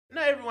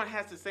everyone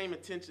has the same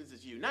intentions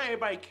as you. Not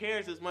everybody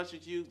cares as much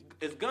as you,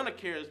 is going to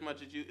care as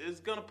much as you, is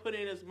going to put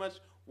in as much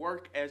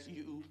work as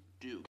you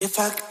do. If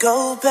I could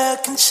go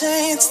back and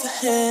change the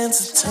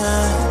hands of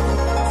time,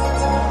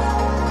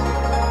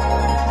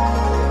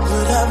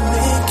 would I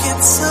make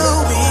it so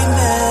we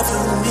never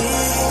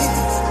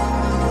meet?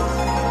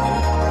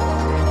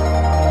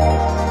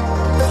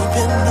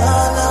 Keeping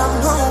all our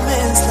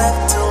moments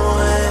locked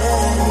away,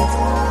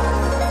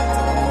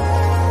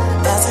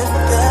 as if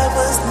there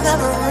was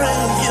never a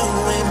you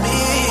and me.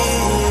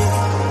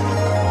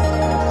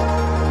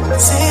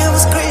 See, it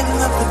was great in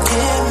the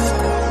beginning,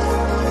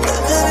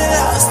 living it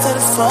out instead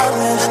of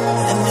falling,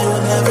 and it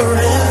would never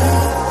end.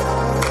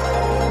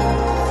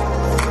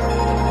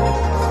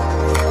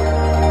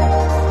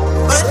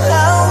 But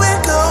now it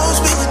goes,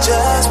 we could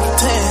just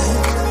pretend,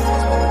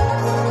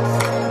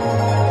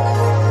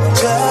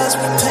 just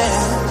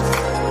pretend,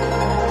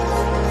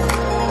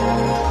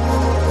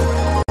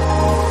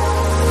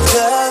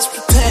 just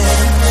pretend.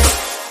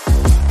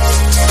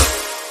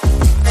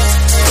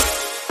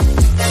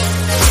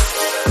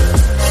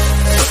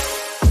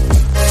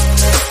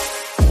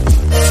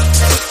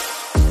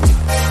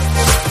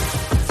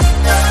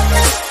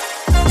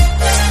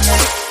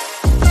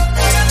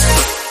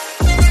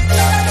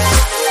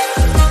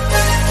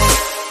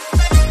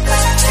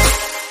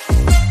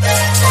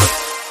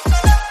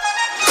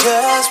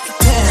 Just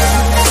pretend.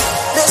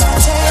 Let's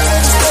pretend that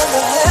it's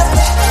never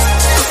happened.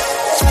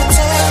 Let's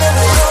pretend that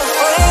we're your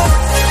friend.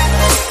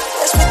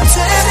 Let's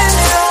pretend that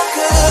it's all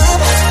good.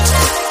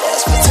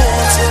 Let's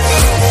pretend till the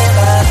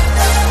end.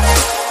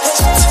 Let's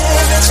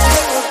pretend that you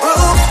never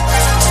broke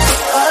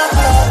my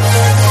heart,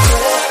 baby.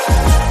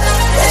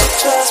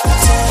 Let's just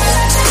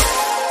pretend.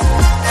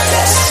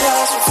 Let's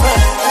just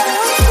pretend.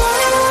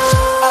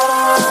 I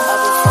don't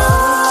wanna be falling.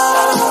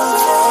 I don't wanna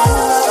be falling.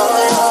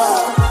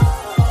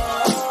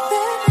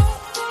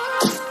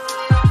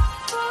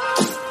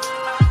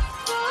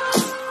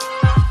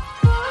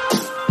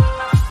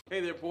 Hey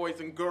there, boys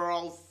and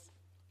girls.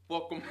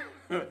 Welcome.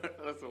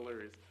 That's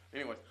hilarious.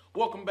 Anyways,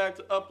 welcome back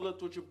to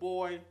Uplift with your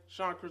boy,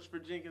 Sean Christopher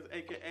Jenkins,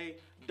 a.k.a.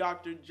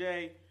 Dr.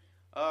 J.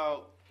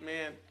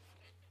 Man,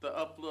 the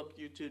Uplift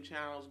YouTube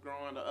channel is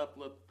growing. The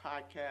Uplift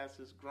podcast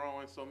is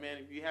growing. So, man,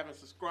 if you haven't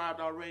subscribed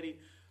already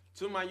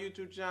to my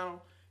YouTube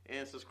channel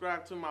and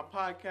subscribe to my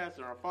podcast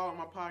or follow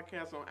my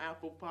podcast on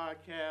Apple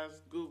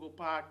Podcasts, Google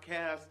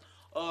Podcasts,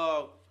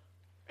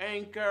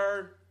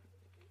 Anchor,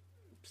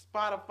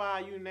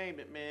 Spotify, you name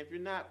it, man. If you're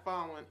not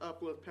following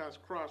Uplift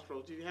Past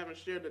Crossroads, if you haven't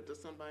shared it to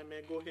somebody,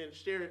 man, go ahead and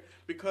share it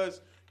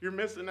because you're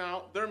missing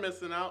out. They're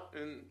missing out,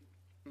 and,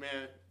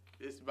 man,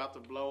 it's about to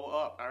blow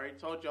up. I already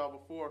told y'all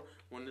before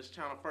when this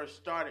channel first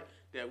started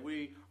that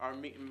we are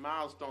meeting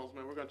milestones,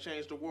 man. We're going to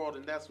change the world,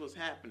 and that's what's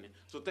happening.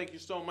 So thank you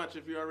so much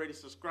if you're already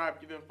subscribed.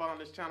 You've been following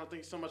this channel.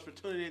 Thank you so much for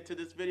tuning into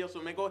this video.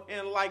 So, man, go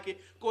ahead and like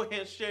it. Go ahead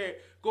and share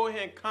it. Go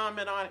ahead and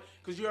comment on it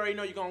because you already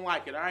know you're going to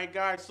like it. All right,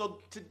 guys? So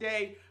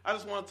today, I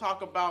just want to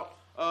talk about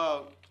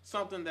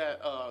something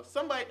that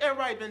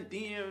everybody been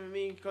DMing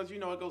me because, you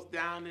know, it goes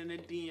down in the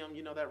DM.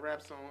 You know that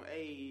rap song,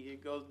 hey,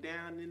 it goes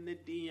down in the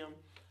DM.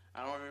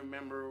 I don't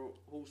remember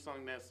who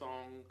sung that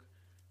song.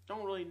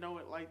 Don't really know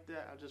it like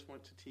that. I just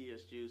went to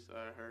TSU, so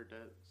I heard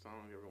that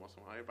song every once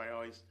in a while. Everybody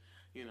always,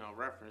 you know,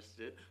 referenced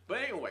it. But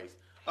anyways,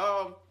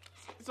 so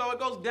it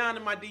goes down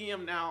in my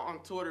DM now on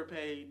Twitter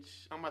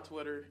page, on my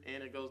Twitter,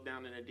 and it goes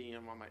down in a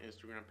DM on my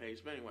Instagram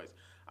page. But anyways,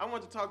 I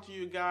want to talk to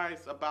you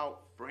guys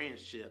about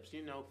friendships,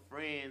 you know,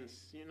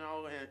 friends, you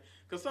know, and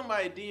because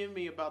somebody DM'd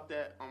me about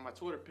that on my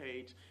Twitter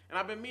page, and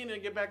I've been meaning to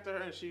get back to her,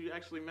 and she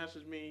actually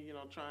messaged me, you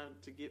know, trying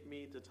to get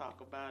me to talk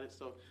about it.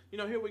 So, you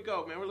know, here we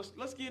go, man.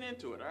 Let's get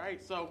into it, all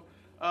right? So,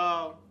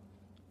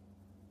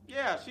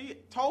 yeah, she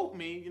told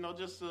me, you know,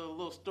 just a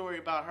little story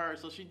about her.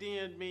 So she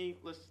DM'd me.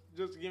 Let's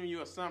just giving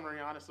you a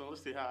summary on it. So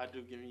let's see how I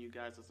do giving you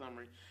guys a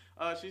summary.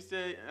 She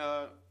said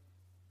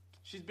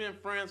she's been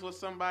friends with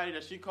somebody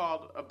that she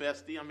called a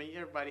bestie. I mean,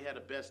 everybody had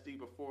a bestie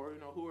before. You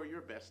know, who are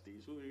your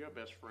besties? Who are your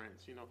best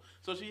friends? You know,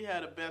 so she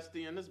had a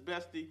bestie, and this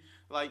bestie,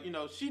 like, you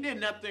know, she did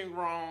nothing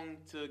wrong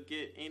to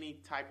get any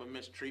type of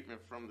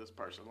mistreatment from this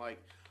person.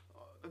 Like,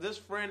 this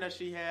friend that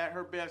she had,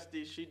 her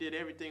bestie, she did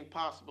everything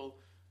possible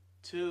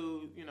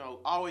to, you know,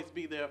 always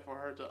be there for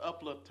her, to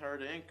uplift her,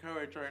 to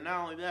encourage her. And not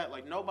only that,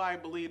 like, nobody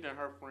believed in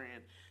her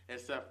friend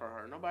except for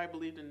her. Nobody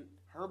believed in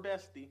her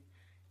bestie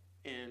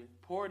and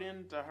poured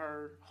into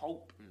her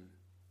hope and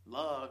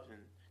love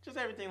and just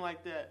everything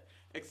like that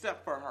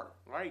except for her,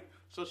 right?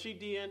 So she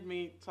DM'd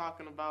me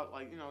talking about,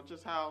 like, you know,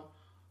 just how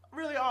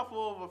really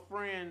awful of a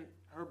friend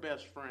her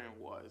best friend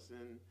was.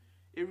 And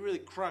it really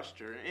crushed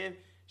her. And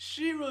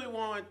she really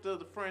wanted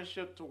the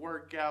friendship to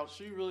work out.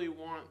 She really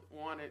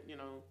wanted, you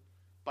know,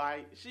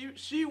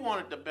 she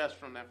wanted the best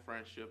from that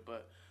friendship,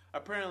 but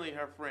apparently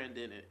her friend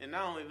didn't. And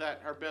not only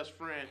that, her best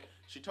friend,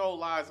 she told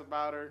lies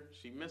about her.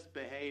 She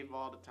misbehaved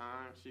all the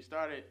time. She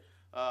started,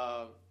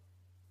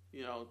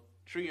 you know,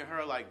 treating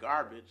her like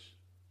garbage.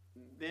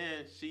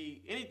 Then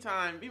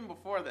anytime, even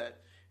before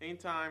that,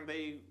 anytime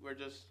they were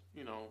just,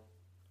 you know,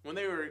 when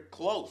they were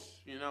close,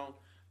 you know,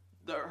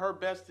 her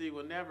bestie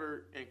would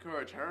never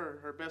encourage her.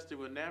 Her bestie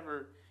would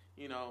never,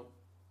 you know,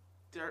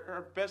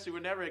 her bestie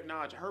would never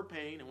acknowledge her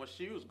pain and what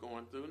she was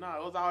going through. No,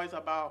 it was always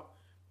about,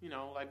 you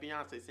know, like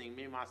Beyonce singing,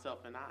 me, myself,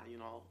 and I, you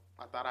know.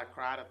 I thought I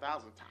cried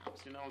 1,000 times,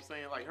 you know what I'm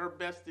saying? Like, her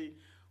bestie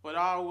would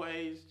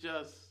always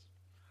just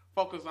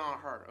focus on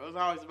her. It was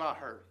always about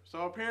her.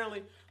 So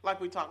apparently, like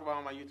we talk about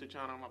on my YouTube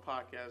channel, on my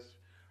podcast,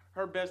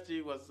 her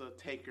bestie was a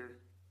taker,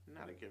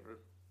 not a giver.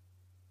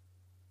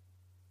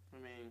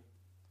 I mean,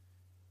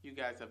 you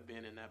guys have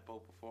been in that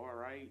boat before,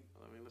 right?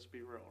 I mean, let's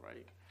be real,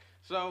 right?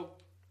 So,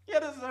 yeah,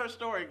 this is her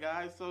story,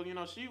 guys. So, you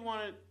know,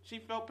 she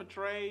felt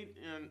betrayed,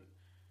 and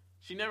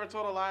she never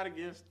told a lie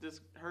against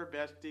her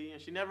bestie,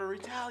 and she never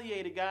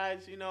retaliated,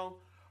 guys. You know,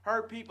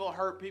 hurt people.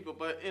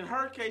 But in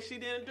her case, she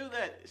didn't do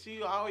that.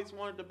 She always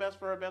wanted the best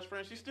for her best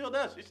friend. She still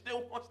does. She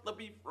still wants to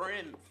be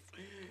friends.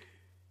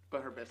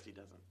 But her bestie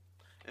doesn't.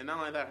 And not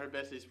only that, her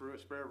bestie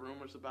spread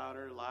rumors about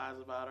her, lies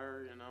about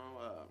her, you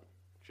know,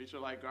 treats her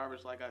like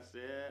garbage, like I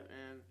said.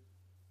 And,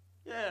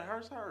 yeah, it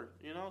hurts her,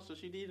 you know. So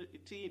she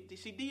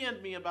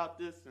DM'd me about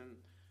this, and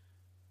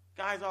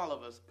guys, all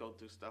of us go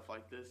through stuff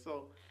like this.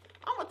 So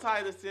I'm going to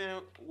tie this in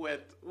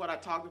with what I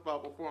talked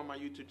about before on my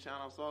YouTube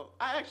channel. So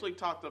I actually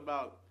talked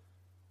about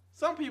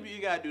some people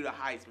you got to do the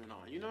Heisman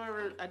on. You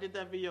know, I did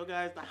that video,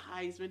 guys, the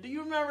Heisman. Do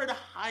you remember the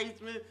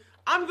Heisman?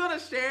 I'm going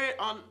to share it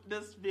on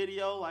this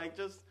video. Like,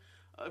 just,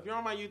 if you're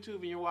on my YouTube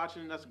and you're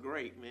watching, that's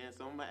great, man.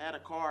 So I'm going to add a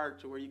card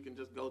to where you can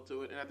just go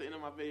to it. And at the end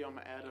of my video, I'm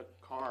going to add a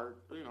card.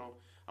 You know,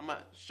 I'm going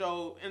to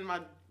show in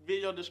my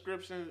video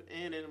description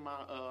and in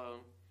my,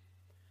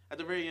 at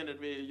the very end of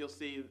the video, you'll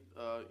see,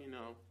 you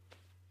know,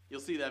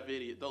 you'll see that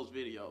video, those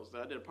videos.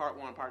 I did a part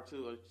 1, part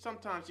 2.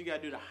 Sometimes you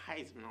gotta do the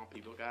Heisman on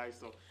people, guys.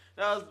 So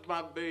that was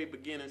my very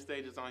beginning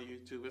stages on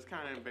YouTube. It's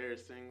kind of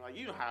embarrassing. Like,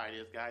 you know how it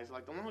is, guys.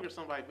 Like, the longer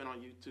somebody's been on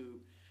YouTube,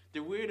 the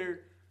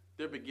weirder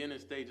their beginning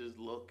stages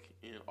look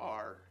and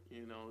are.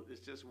 You know,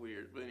 it's just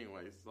weird. But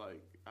anyways,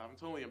 like, I'm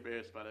totally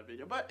embarrassed by that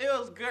video. But it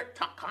was good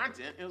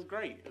content. It was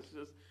great. It's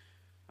just,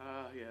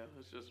 yeah,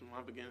 it's just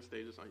my beginning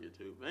stages on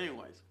YouTube. But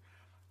anyways.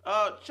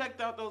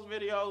 Checked out those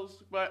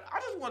videos, but I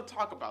just want to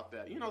talk about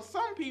that. You know,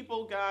 some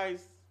people,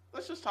 guys,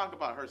 let's just talk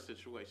about her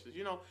situations.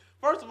 You know,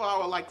 first of all,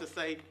 I would like to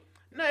say,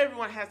 not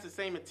everyone has the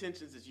same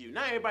intentions as you.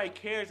 Not everybody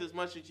cares as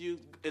much as you,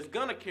 is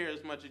going to care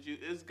as much as you,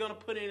 is going to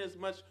put in as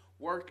much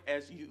work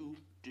as you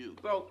do.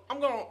 So I'm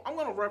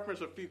gonna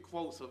reference a few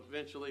quotes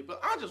eventually, but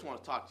I just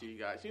want to talk to you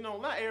guys. You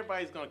know, not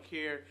everybody's going to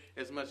care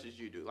as much as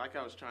you do, like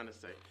I was trying to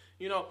say.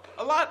 You know,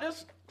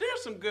 there's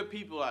some good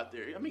people out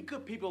there. I mean,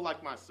 good people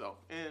like myself.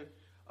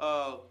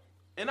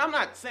 And I'm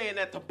not saying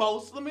that to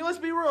boast. Let's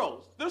be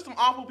real. There's some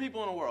awful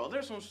people in the world.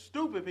 There's some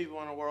stupid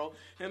people in the world.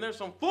 And there's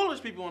some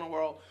foolish people in the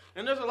world.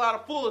 And there's a lot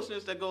of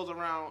foolishness that goes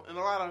around. And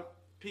a lot of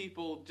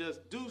people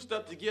just do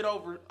stuff to get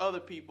over other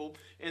people.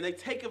 And they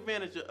take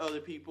advantage of other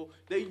people.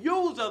 They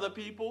use other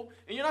people.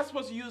 And you're not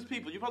supposed to use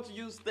people. You're supposed to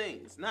use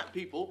things, not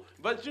people.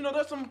 But, you know,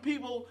 there's some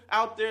people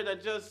out there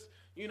that just,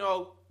 you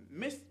know,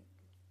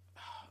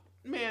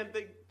 man,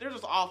 they're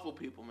just awful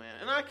people, man.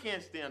 And I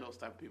can't stand those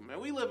type of people,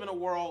 man. We live in a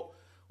world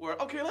where,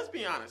 okay, let's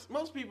be honest,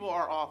 most people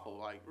are awful,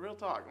 like, real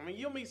talk. I mean,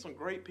 you'll meet some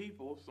great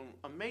people, some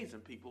amazing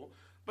people,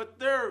 but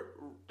they're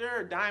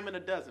a dime in a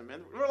dozen,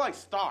 man. They're like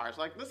stars.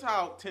 Like, this is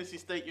how Tennessee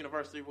State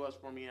University was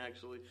for me,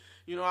 actually.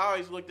 You know, I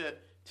always looked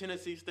at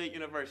Tennessee State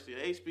University,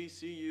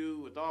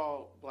 HBCU, with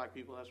all black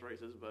people, that's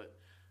racist, but,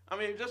 I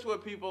mean, just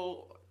with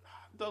people,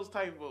 those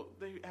type of,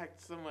 they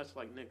act so much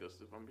like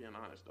niggas, if I'm being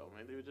honest, though,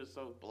 man. They were just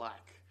so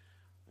black.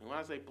 And when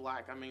I say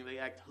black, I mean they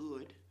act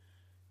hood.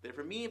 They're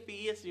from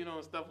Memphis, you know,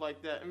 and stuff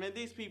like that. I mean,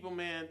 these people,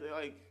 man, they're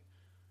like,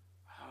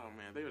 oh,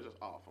 man, they were just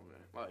awful, man.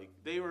 Like,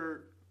 they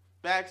were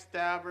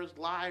backstabbers,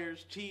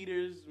 liars,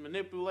 cheaters,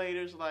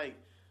 manipulators. Like,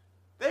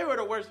 they were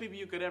the worst people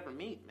you could ever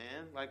meet,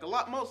 man. Like,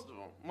 most of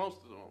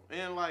them.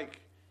 And, like,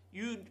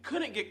 you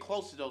couldn't get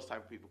close to those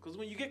type of people. Because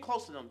when you get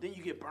close to them, then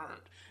you get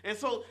burned. And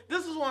so,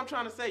 this is what I'm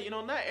trying to say. You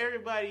know, not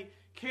everybody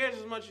cares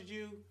as much as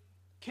you,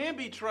 can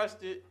be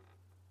trusted,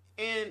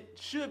 and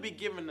should be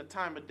given the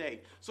time of day.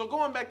 So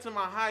going back to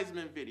my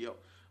Heisman video,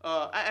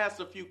 I asked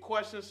a few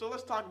questions. So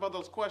let's talk about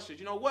those questions.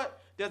 You know,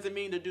 what does it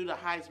mean to do the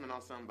Heisman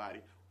on somebody?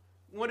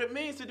 What it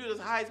means to do this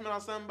Heisman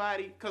on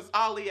somebody, because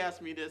Ali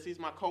asked me this. He's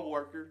my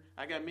coworker.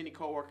 I got many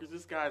coworkers.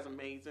 This guy's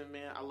amazing,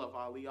 man. I love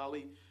Ali.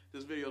 Ali,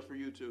 this video's for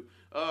you too.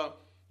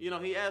 You know,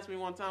 he asked me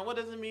one time, what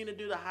does it mean to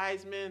do the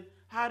Heisman?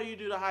 How do you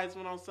do the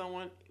Heisman on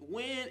someone?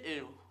 When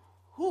and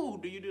who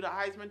do you do the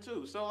Heisman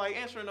to? So, like,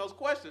 answering those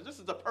questions, this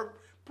is the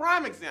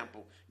prime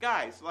example.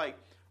 Guys, like,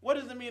 what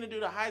does it mean to do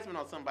the Heisman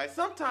on somebody?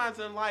 Sometimes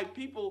in life,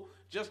 people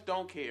just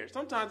don't care.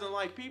 Sometimes in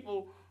life,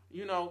 people,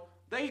 you know,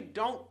 they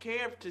don't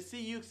care to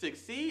see you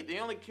succeed. They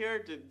only care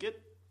to get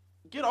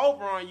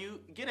over on you,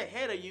 get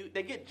ahead of you.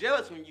 They get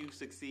jealous when you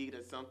succeed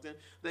at something.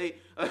 They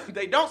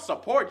don't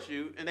support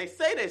you, and they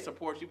say they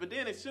support you, but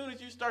then as soon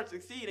as you start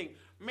succeeding,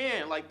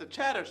 man, like, the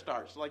chatter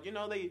starts. Like, you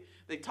know,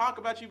 they talk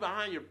about you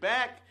behind your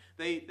back.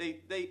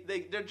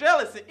 They're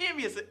jealous and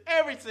envious of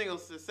every single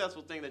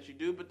successful thing that you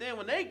do. But then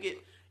when they get,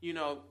 you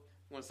know,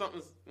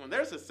 when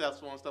they're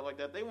successful and stuff like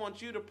that, they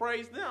want you to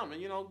praise them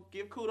and,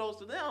 give kudos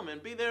to them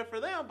and be there for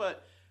them.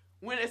 But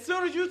as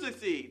soon as you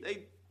succeed,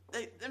 they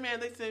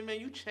say, man,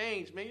 you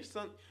changed, man.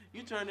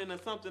 You turned into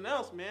something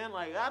else, man.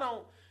 Like,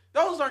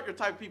 those aren't your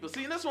type of people.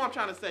 See, and that's what I'm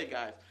trying to say,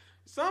 guys.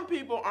 Some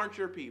people aren't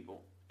your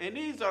people. And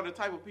these are the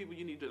type of people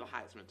you need to do the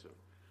Heisman to.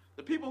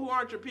 The people who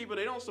aren't your people,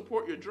 they don't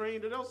support your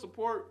dream. They don't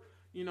support,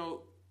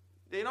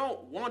 they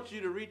don't want you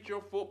to reach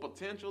your full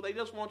potential. They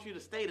just want you to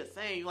stay the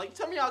same. Like,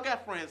 tell me y'all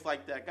got friends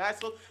like that, guys.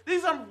 So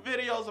these are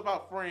videos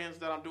about friends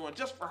that I'm doing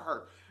just for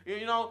her.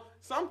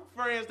 Some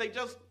friends, they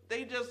just,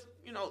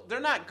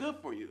 they're not good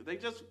for you. They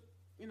just,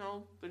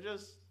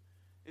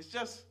 it's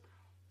just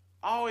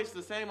always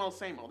the same old,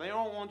 same old. They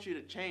don't want you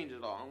to change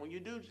at all. And when you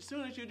do, as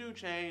soon as you do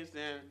change,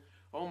 then,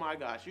 oh my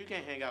gosh, you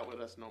can't hang out with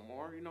us no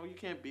more. You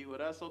can't be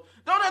with us. So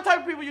those are the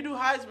type of people you do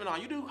Heisman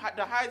on. You do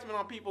the Heisman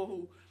on people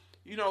who,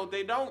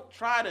 they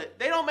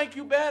don't make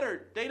you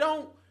better. They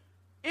don't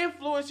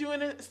influence you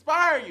and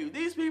inspire you.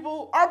 These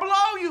people are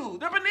below you.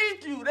 They're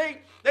beneath you.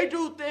 They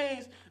do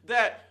things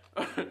that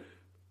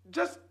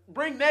just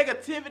bring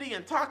negativity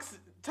and toxicity.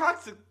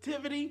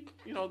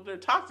 They're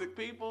toxic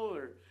people.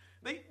 Or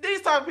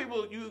these type of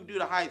people you do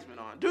the Heisman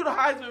on. Do the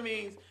Heisman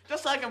means,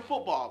 just like in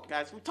football,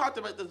 guys. We talked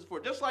about this before.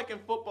 Just like in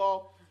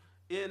football,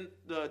 in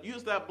the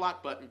use that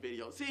block button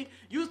video. See,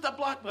 use that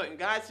block button,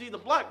 guys. See the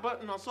block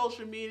button on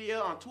social media,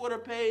 on Twitter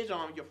page,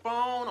 on your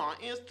phone, on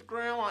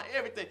Instagram, on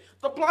everything.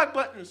 The block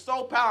button is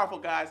so powerful,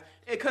 guys,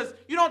 because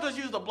you don't just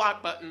use the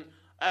block button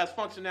as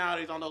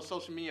functionalities on those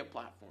social media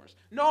platforms.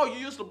 No, you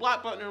use the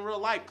block button in real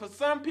life, because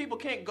some people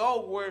can't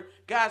go where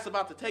God's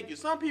about to take you.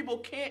 Some people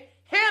can't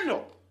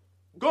handle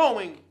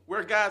going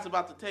where God's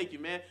about to take you,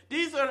 man.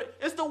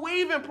 It's the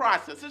weaving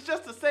process. It's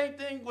just the same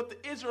thing with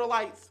the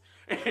Israelites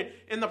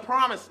in the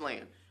promised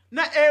land.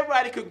 Not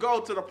everybody could go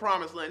to the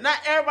promised land. Not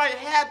everybody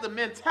had the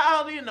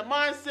mentality and the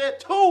mindset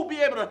to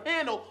be able to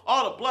handle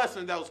all the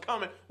blessings that was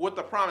coming with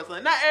the promised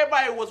land. Not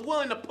everybody was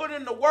willing to put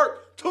in the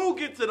work to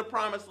get to the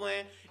promised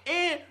land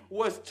and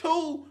was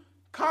too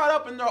caught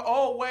up in their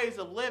old ways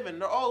of living,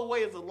 their old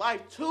ways of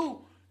life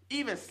to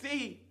even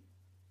see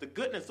the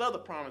goodness of the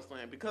promised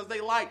land, because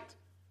they liked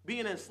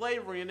being in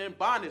slavery and in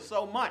bondage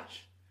so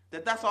much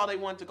that that's all they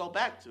wanted to go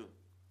back to.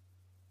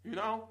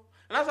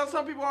 And that's how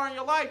some people are in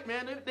your life,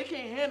 man. They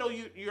can't handle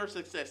your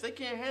success. They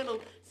can't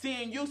handle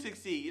seeing you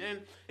succeed.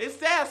 And it's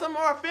sad. Some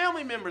of our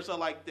family members are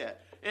like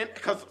that. And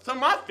because some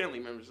of my family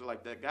members are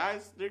like that,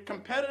 guys. They're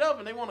competitive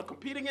and they want to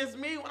compete against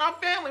me. When I'm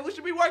family, we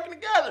should be working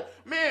together.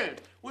 Man,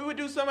 we would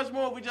do so much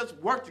more if we just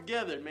work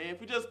together, man. If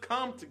we just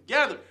come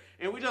together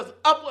and we just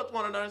uplift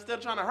one another instead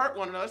of trying to hurt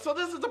one another. So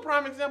this is the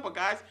prime example,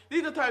 guys.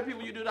 These are the type of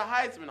people you do the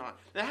Heisman on.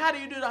 Now, how do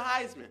you do the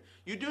Heisman?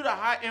 You do the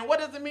and what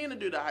does it mean to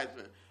do the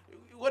Heisman?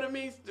 What it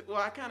means,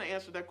 I kind of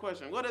answered that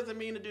question. What does it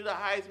mean to do the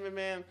Heisman,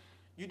 man?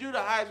 You do the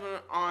Heisman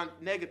on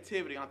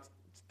negativity, on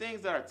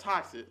things that are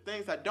toxic,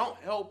 things that don't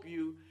help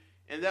you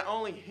and that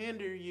only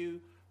hinder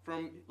you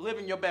from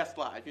living your best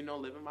life.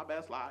 Living my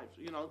best life.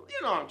 You know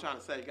what I'm trying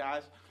to say,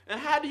 guys. And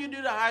how do you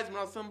do the Heisman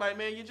on somebody,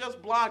 man? You just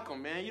block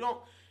them, man. You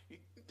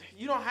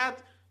don't have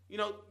to,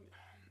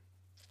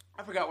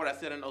 I forgot what I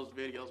said in those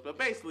videos, but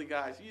basically,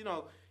 guys,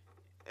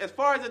 as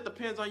far as it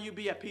depends on you,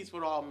 be at peace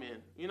with all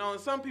men. And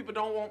some people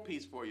don't want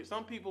peace for you.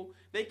 Some people,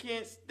 they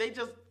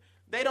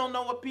don't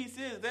know what peace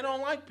is. They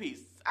don't like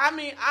peace. I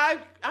mean, I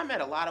met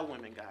a lot of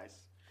women, guys.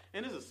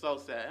 And this is so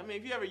sad. I mean,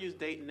 if you ever use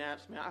dating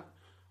apps, man,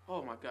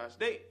 oh my gosh.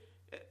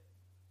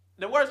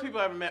 The worst people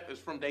I ever met is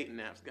from dating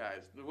apps,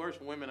 guys. The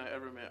worst women I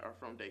ever met are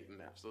from dating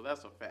apps. So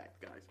that's a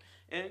fact, guys.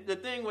 And the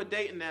thing with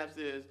dating apps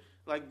is,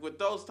 like, with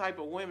those type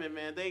of women,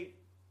 man, they're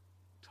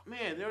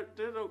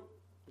the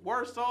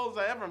worst souls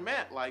I ever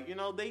met. Like,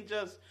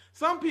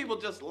 some people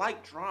just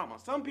like drama.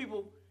 Some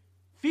people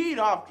feed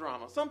off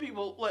drama. Some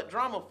people let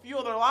drama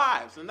fuel their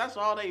lives, and that's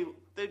all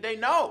they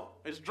know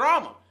is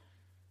drama.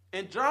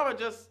 And drama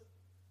just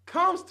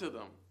comes to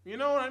them. You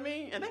know what I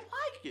mean? And they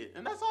like it.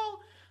 And that's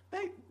all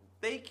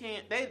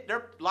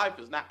their life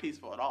is not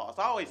peaceful at all. It's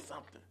always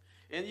something.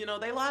 And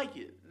they like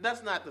it.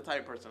 That's not the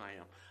type of person I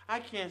am. I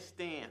can't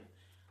stand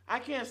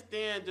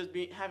just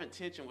having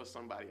tension with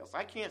somebody else.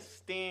 I can't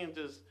stand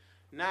just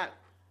not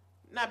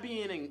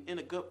being in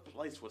a good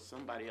place with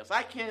somebody else.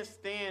 I can't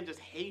stand just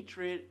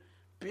hatred,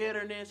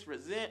 bitterness,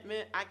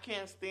 resentment. I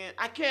can't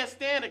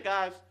stand it,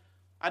 guys.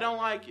 I don't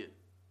like it.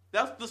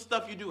 That's the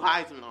stuff you do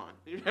Heisman on.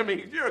 I mean,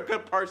 if you're a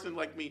good person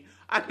like me,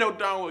 I know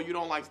darn well you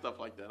don't like stuff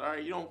like that, all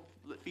right? You don't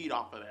feed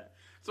off of that.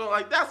 So,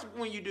 that's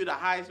when you do the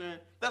Heisman.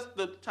 That's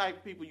the type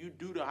of people you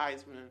do the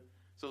Heisman.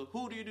 So,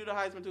 who do you do the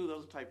Heisman to?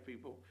 Those are the type of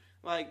people.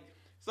 And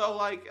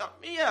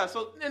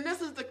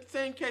this is the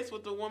same case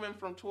with the woman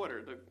from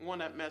Twitter, the one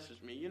that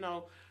messaged me.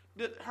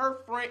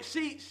 Her friend,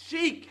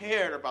 she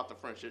cared about the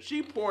friendship.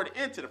 She poured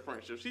into the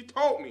friendship. She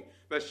told me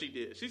that she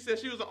did. She said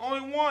she was the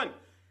only one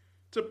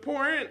to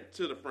pour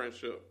into the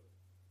friendship.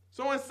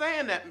 So in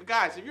saying that,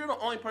 guys, if you're the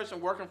only person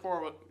working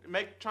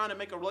trying to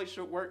make a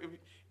relationship work,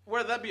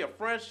 whether that be a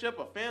friendship,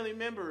 a family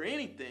member, or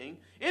anything,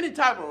 any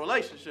type of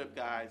relationship,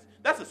 guys,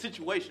 that's a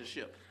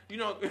situationship. You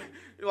know,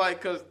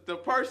 like, because the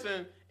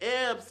person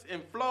ebbs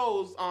and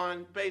flows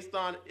based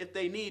on if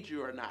they need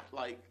you or not.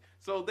 Like,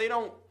 so they're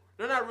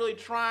not really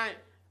trying.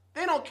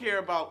 They don't care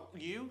about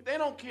you. They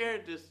don't care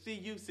to see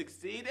you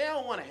succeed. They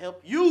don't want to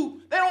help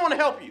you. They don't want to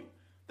help you.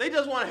 They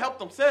just want to help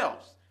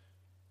themselves.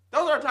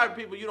 Those are the type of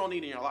people you don't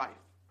need in your life.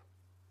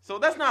 So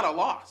that's not a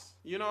loss.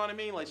 You know what I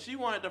mean? Like, she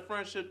wanted the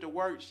friendship to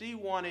work. She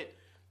wanted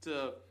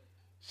to,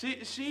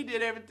 she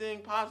did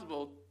everything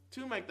possible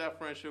to make that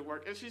friendship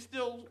work, and she's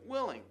still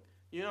willing,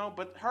 you know,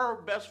 but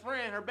her best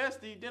friend, her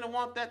bestie, didn't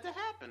want that to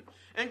happen.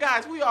 And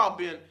guys, we all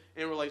been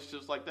in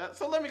relationships like that.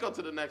 So let me go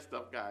to the next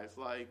stuff, guys.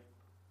 Like,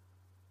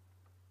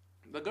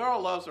 the girl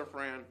loves her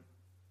friend,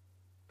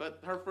 but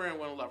her friend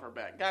wouldn't love her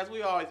back. Guys,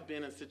 we always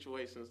been in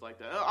situations like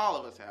that. All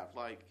of us have.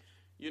 Like,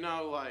 you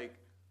know, like,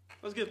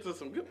 let's get to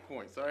some good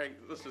points, all right?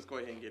 Let's just go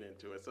ahead and get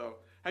into it. So,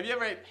 have you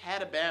ever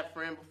had a bad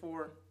friend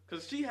before?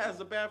 Because she has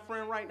a bad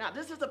friend right now.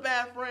 This is a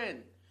bad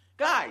friend.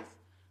 Guys,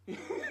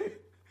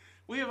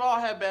 we have all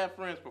had bad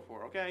friends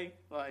before, okay?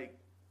 Like,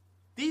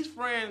 these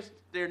friends,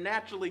 they're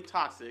naturally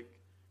toxic.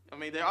 I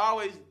mean, they're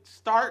always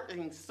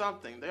starting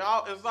something. There's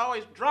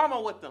always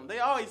drama with them.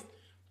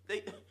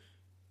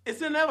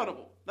 It's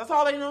inevitable. That's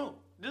all they know.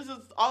 This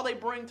is all they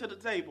bring to the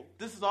table.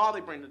 This is all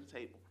they bring to the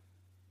table.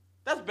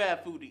 That's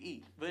bad food to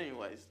eat. But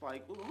anyways,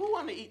 like, who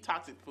want to eat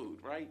toxic food,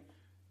 right?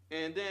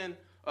 And then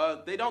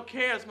they don't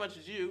care as much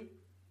as you.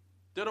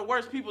 They're the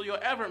worst people you'll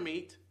ever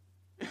meet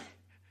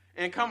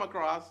and come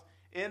across.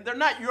 And they're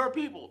not your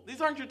people.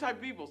 These aren't your type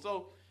of people.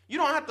 So you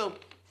don't have to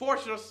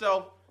force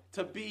yourself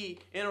to be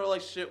in a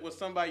relationship with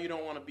somebody you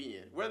don't want to be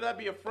in. Whether that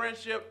be a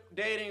friendship,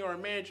 dating, or a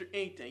marriage, or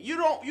anything.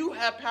 You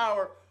have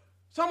power,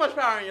 so much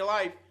power in your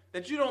life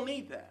that you don't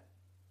need that.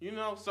 You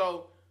know,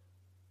 so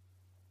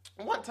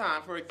one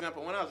time, for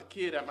example, when I was a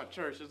kid at my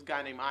church, there's a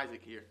guy named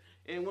Isaac here.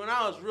 And when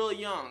I was really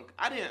young,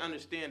 I didn't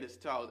understand this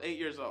until I was 8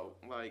 years old.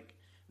 Like,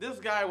 this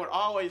guy would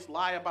always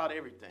lie about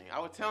everything. I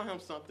would tell him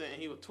something,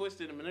 and he would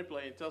twist it and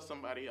manipulate it and tell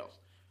somebody else.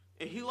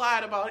 And he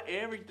lied about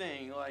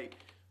everything, like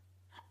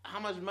how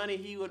much money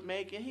he would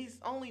make. And he's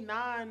only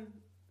 9,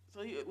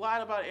 so he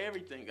lied about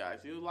everything, guys.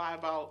 He would lie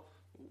about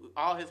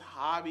all his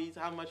hobbies,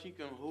 how much he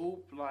can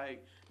hoop,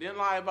 like, didn't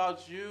lie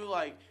about you.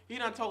 Like, he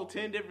done told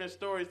 10 different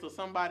stories to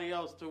somebody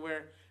else to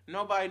where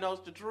nobody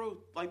knows the truth.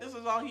 Like, this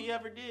is all he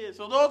ever did.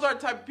 So those are the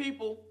type of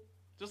people,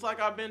 just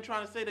like I've been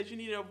trying to say, that you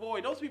need to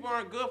avoid. Those people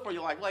aren't good for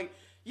your life. Like,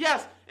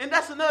 yes, and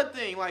that's another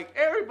thing. Like,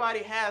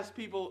 everybody has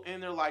people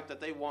in their life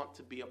that they want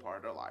to be a part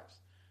of their lives.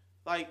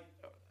 Like,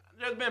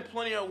 there's been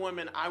plenty of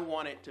women I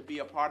wanted to be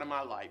a part of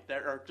my life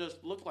that are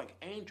just look like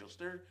angels.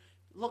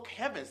 Look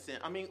heaven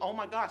sent. I mean, oh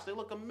my gosh, they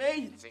look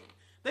amazing.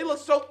 They look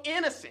so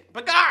innocent.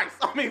 But guys,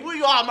 I mean,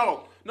 we all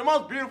know the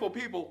most beautiful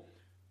people,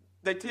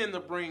 they tend to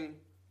bring,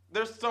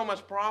 there's so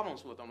much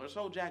problems with them. They're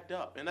so jacked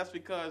up. And that's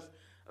because,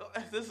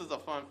 this is a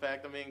fun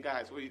fact. I mean,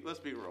 guys, let's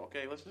be real,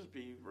 okay? Let's just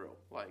be real.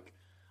 Like,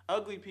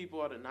 ugly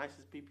people are the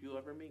nicest people you'll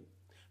ever meet.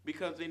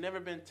 Because they've never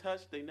been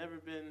touched. They've never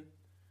been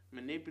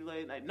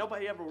manipulated. Like,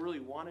 nobody ever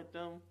really wanted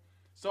them.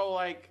 So,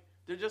 like,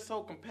 they're just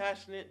so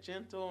compassionate,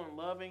 gentle, and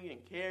loving,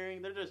 and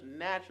caring. They're just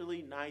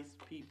naturally nice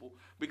people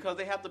because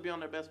they have to be on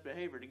their best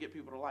behavior to get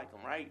people to like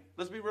them, right?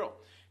 Let's be real.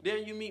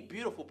 Then you meet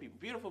beautiful people.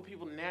 Beautiful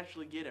people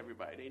naturally get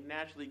everybody. They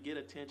naturally get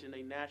attention.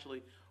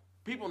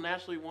 People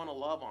naturally want to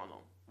love on them,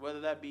 whether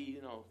that be,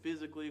 you know,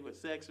 physically with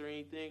sex or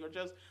anything, or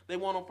just they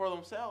want them for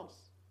themselves.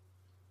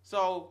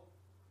 So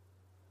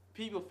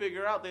people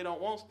figure out they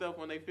don't want stuff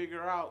when they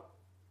figure out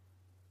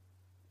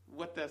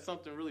what that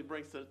something really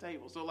brings to the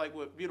table. So, like,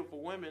 with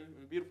beautiful women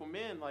and beautiful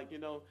men, like, you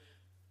know,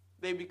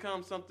 they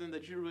become something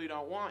that you really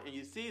don't want, and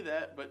you see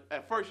that, but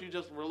at first you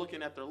just were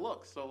looking at their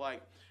looks. So,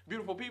 like,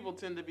 beautiful people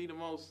tend to be the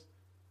most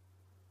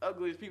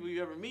ugliest people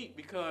you ever meet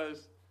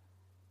because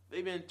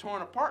they've been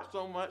torn apart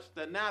so much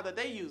that now that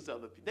they use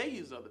other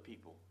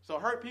people. So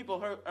hurt people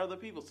hurt other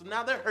people. So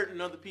now they're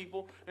hurting other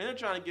people, and they're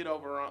trying to get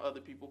over on other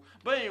people.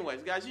 But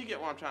anyways, guys, you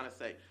get what I'm trying to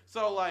say.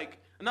 So, like,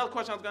 another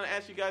question I was going to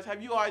ask you guys,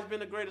 have you always been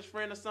the greatest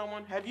friend to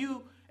someone? Have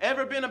you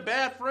ever been a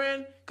bad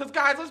friend? Because,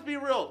 guys, let's be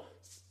real.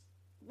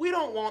 We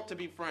don't want to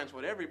be friends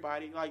with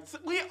everybody. Like,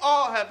 we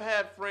all have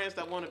had friends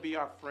that want to be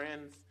our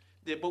friends,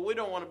 but we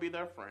don't want to be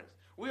their friends.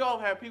 We all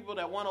have people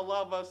that want to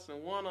love us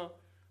and want to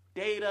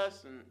date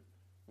us and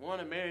want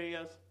to marry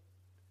us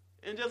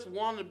and just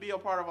want to be a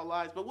part of our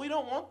lives, but we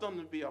don't want them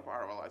to be a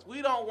part of our lives.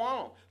 We don't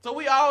want them. So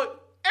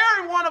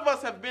every one of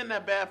us have been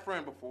that bad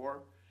friend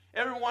before.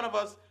 Every one of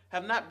us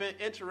have not been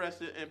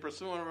interested in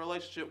pursuing a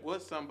relationship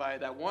with somebody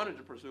that wanted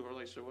to pursue a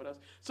relationship with us.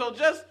 So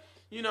just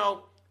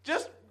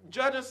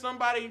judging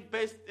somebody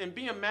based and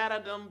being mad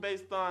at them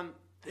based on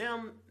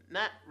them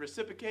not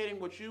reciprocating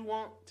what you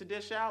want to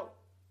dish out,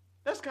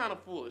 that's kind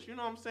of foolish. You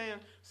know what I'm saying?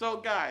 So,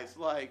 guys,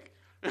 like,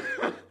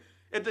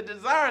 if the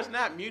desire is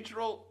not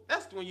mutual,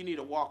 that's when you need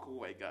to walk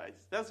away, guys.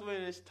 That's when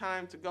it's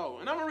time to go.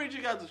 And I'm going to read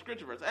you guys the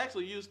scripture verse. I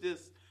actually used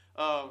this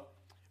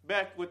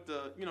back with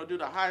the, do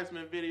the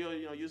Heisman video,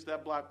 use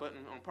that block button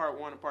on part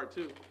 1 and part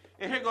 2.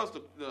 And here goes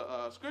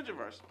the scripture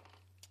verse.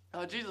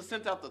 Jesus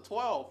sent out the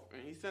 12,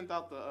 and he sent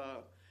out the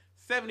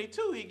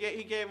 72, he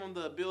gave him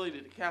the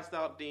ability to cast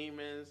out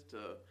demons,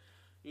 to,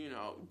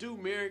 do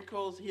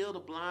miracles, heal the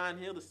blind,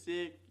 heal the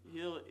sick,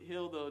 heal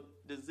the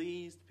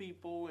diseased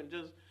people, and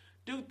just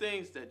do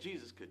things that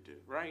Jesus could do,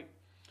 right?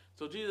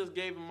 So Jesus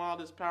gave him all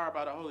this power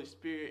by the Holy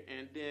Spirit,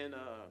 and then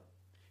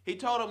he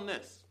told him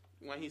this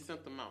when he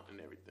sent them out and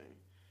everything.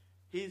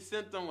 He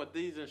sent them with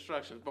these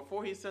instructions.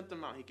 Before he sent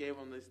them out, he gave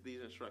them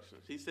these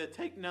instructions. He said,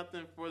 take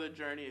nothing for the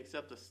journey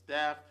except a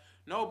staff,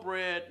 no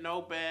bread,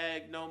 no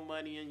bag, no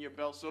money in your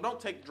belt. So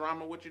don't take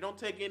drama with you. Don't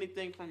take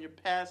anything from your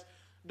past.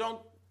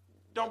 Don't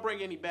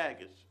bring any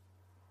baggage.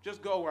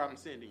 Just go where I'm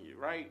sending you,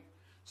 right?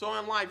 So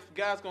in life,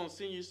 God's going to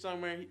send you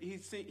somewhere.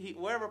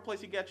 Whatever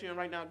place he got you in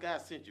right now,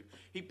 God sent you.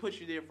 He put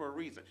you there for a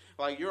reason.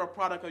 Like, you're a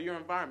product of your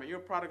environment. You're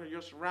a product of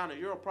your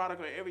surroundings. You're a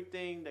product of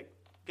everything that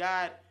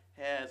God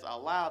has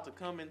allowed to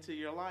come into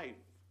your life.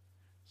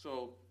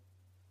 So,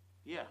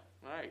 yeah,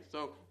 all right.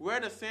 So wear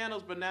the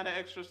sandals but not an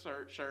extra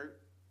shirt.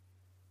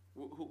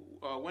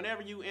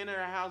 Whenever you enter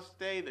a house,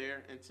 stay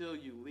there until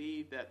you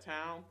leave that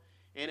town.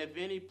 And if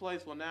any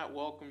place will not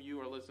welcome you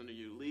or listen to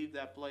you, leave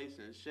that place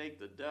and shake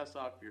the dust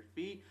off your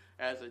feet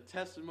as a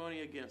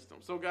testimony against them.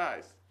 So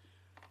guys,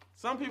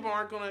 some people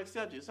aren't going to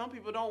accept you. Some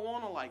people don't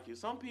want to like you.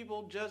 Some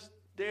people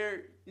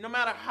no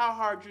matter how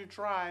hard you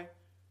try,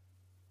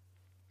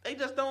 they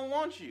just don't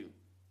want you.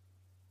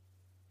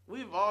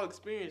 We've all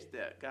experienced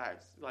that,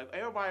 guys. Like,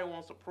 everybody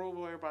wants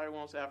approval, everybody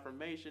wants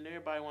affirmation,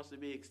 everybody wants to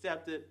be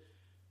accepted,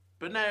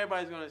 but not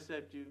everybody's going to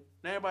accept you.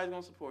 Not everybody's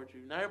going to support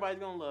you. Not everybody's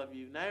going to love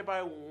you. Not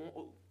everybody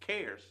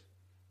cares.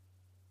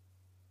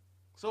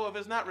 So if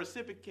it's not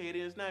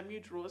reciprocated, it's not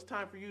mutual, it's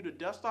time for you to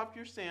dust off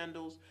your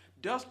sandals,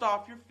 dust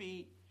off your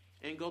feet,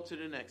 and go to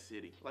the next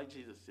city, like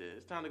Jesus said.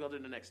 It's time to go to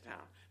the next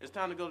town. It's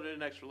time to go to the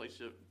next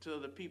relationship, to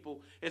the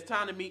people. It's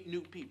time to meet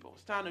new people.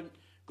 It's time to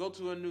go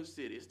to a new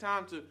city. It's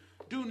time to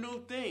do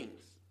new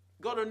things.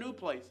 Go to new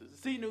places.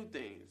 See new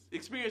things.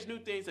 Experience new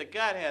things that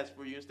God has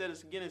for you instead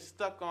of getting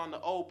stuck on the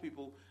old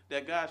people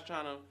that God's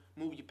trying to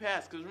move you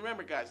past. Because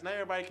remember, guys, not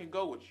everybody can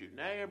go with you.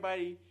 Not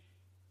everybody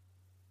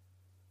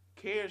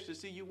cares to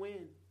see you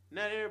win.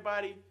 Not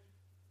everybody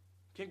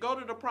can go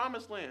to the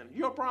promised land,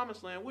 your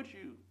promised land, with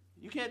you.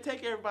 You can't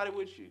take everybody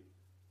with you.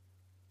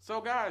 So,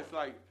 guys,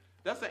 like,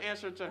 that's the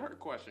answer to her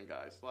question,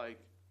 guys. Like,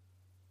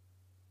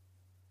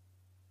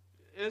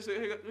 I'm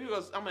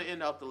going to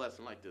end out the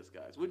lesson like this,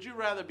 guys. Would you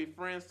rather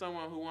befriend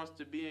someone who wants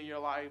to be in your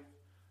life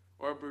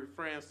or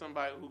befriend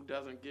somebody who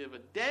doesn't give a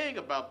dang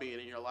about being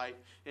in your life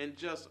and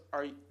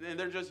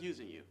they're just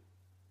using you?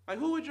 Like,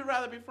 who would you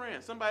rather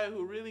befriend? Somebody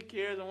who really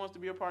cares and wants to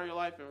be a part of your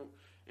life and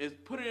is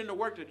putting in the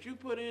work that you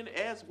put in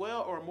as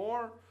well or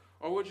more?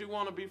 Or would you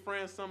want to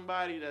befriend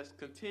somebody that's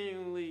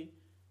continually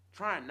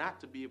trying not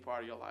to be a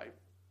part of your life,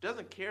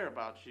 doesn't care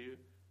about you,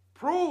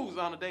 proves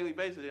on a daily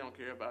basis they don't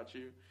care about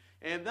you,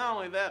 and not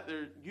only that,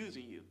 they're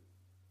using you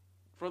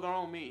for their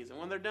own means. And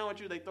when they're done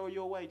with you, they throw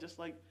you away, just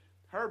like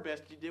her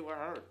bestie did with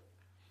her.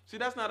 See,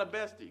 that's not a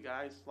bestie,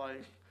 guys.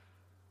 Like,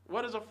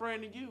 what is a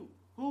friend to you?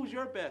 Who's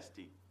your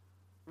bestie?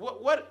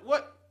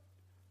 What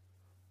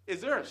is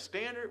there a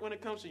standard when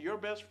it comes to your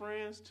best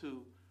friends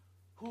to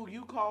who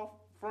you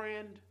call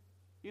friend?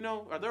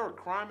 Are there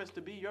requirements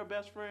to be your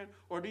best friend?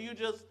 Or do you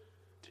just,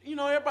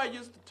 everybody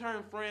used the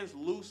term friends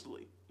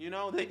loosely.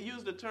 They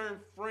use the term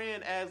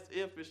friend as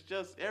if it's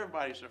just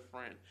everybody's your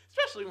friend,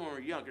 especially when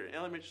we're younger,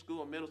 elementary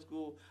school, middle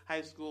school,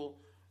 high school.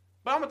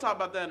 But I'm going to talk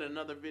about that in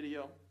another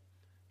video.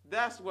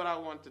 That's what I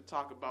want to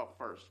talk about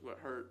first with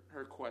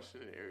her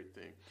question and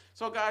everything.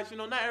 So, guys,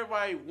 not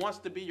everybody wants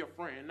to be your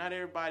friend. Not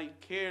everybody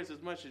cares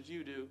as much as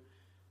you do.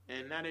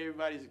 And not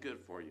everybody's good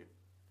for you.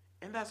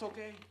 And that's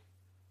okay.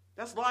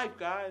 That's life,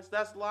 guys.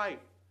 That's life.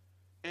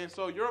 And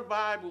so your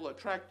vibe will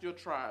attract your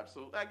tribe.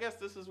 So I guess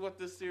this is what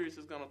this series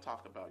is going to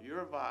talk about.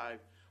 Your vibe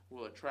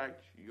will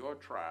attract your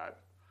tribe.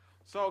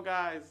 So,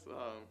 guys,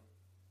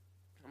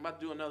 I'm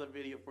about to do another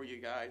video for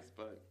you guys,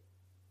 but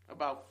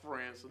about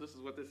friends. So this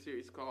is what this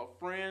series is called,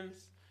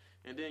 Friends,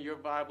 and then your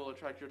vibe will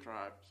attract your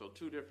tribe. So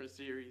 2 different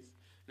series.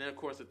 And then, of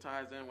course, it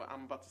ties in with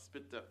I'm about to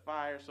spit that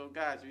fire. So,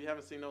 guys, if you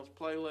haven't seen those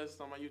playlists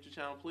on my YouTube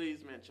channel,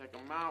 please, man, check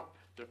them out.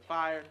 They're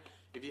fire.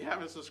 If you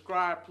haven't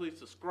subscribed, please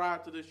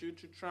subscribe to this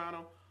YouTube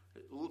channel.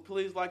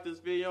 Please like this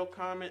video,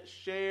 comment,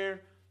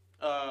 share.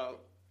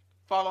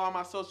 Follow all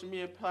my social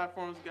media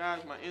platforms,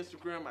 guys. My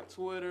Instagram, my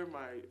Twitter,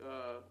 my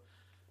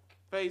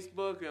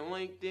Facebook, and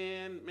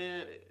LinkedIn.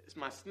 Man, it's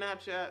my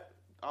Snapchat.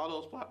 All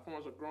those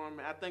platforms are growing,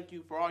 man. I thank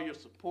you for all your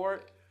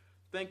support.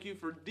 Thank you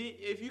for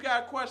if you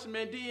got a question,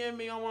 man, DM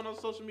me on one of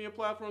those social media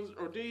platforms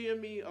or DM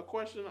me a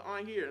question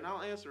on here, and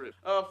I'll answer it.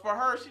 For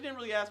her, she didn't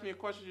really ask me a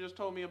question. She just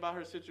told me about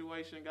her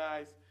situation,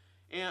 guys.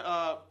 And,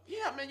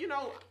 yeah, man,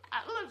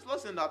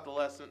 let's end out the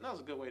lesson. That was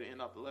a good way to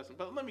end out the lesson.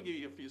 But let me give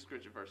you a few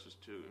scripture verses,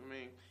 too.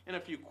 And a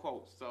few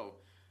quotes. So,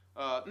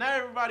 not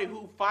everybody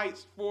who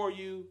fights for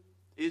you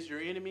is your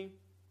enemy.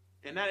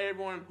 And not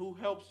everyone who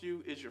helps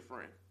you is your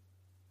friend.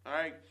 All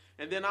right?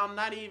 And then I'm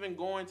not even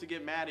going to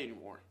get mad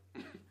anymore.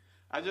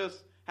 I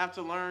just have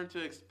to learn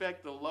to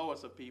expect the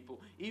lowest of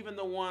people, even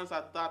the ones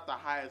I thought the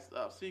highest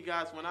of. See,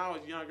 guys, when I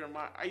was younger,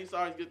 I used to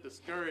always get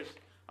discouraged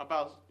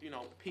about,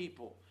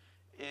 people.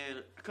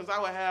 And because I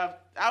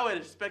would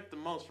expect the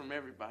most from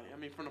everybody. I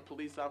mean, from the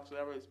police officer,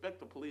 I would expect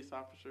the police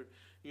officer,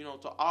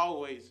 to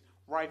always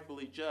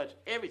rightfully judge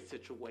every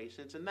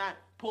situation, to not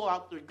pull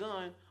out their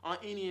gun on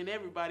any and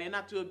everybody, and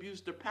not to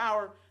abuse their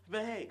power.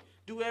 But hey,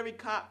 can every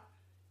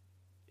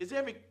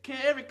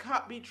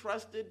cop be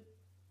trusted?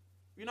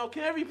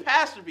 Can every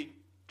pastor be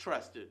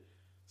trusted?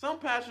 Some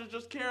pastors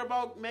just care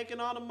about making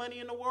all the money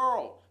in the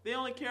world. They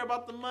only care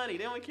about the money.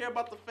 They only care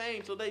about the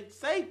fame. So they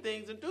say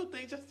things and do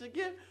things just to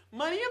get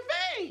money and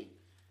fame.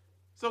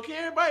 So can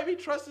everybody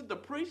be trusted to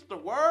preach the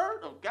word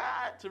of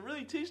God, to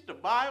really teach the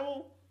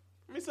Bible?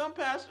 I mean, some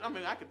pastors,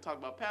 I could talk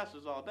about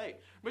pastors all day.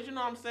 But you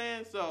know what I'm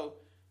saying? So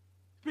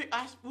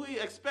we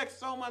expect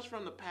so much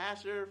from the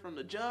pastor, from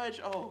the judge.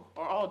 Oh,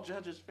 are all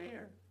judges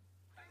fair?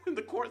 In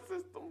the court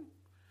system?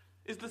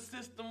 Is the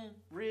system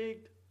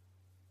rigged?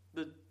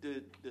 The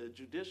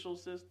judicial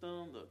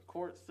system, the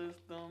court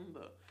system,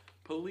 the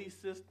police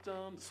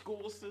system, the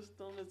school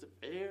system, is it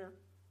fair?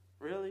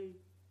 Really?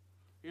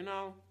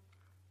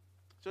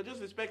 So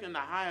just expecting the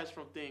highest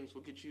from things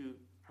will get you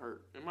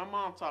hurt. And my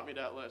mom taught me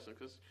that lesson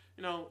because,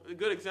 a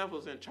good example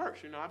is in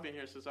church. I've been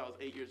here since I was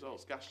 8 years old.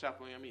 Scotch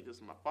Chapel, this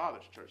is my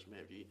father's church,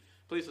 man.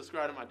 Please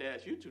subscribe to my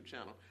dad's YouTube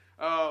channel.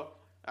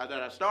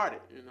 That I started,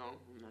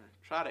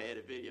 I try to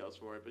edit videos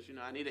for it, but,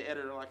 I need an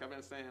editor like I've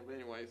been saying. But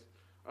anyways,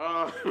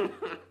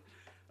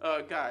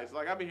 guys,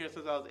 I've been here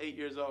since I was 8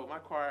 years old. My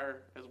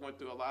choir has went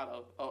through a lot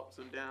of ups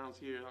and downs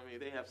here.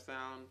 They have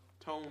sound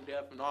tone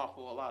deaf and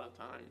awful a lot of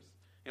times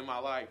in my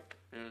life,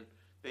 and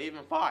they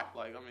even fought.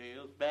 It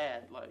was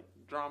bad,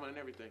 drama and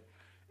everything.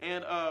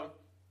 And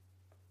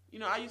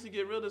I used to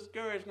get real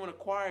discouraged when a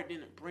choir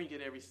didn't bring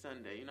it every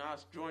Sunday. I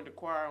joined the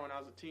choir when I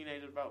was a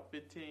teenager, about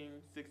 15,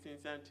 16,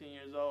 17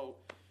 years old.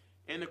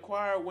 And the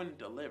choir wouldn't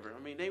deliver.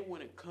 They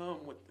wouldn't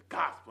come with the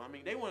gospel.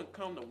 They wouldn't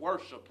come to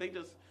worship. They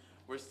just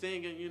were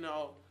singing,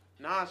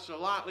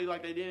 nonchalantly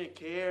like they didn't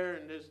care.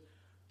 And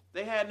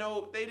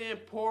they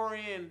didn't pour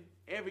in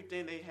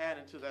everything they had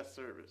into that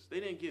service. They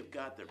didn't give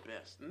God their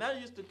best. And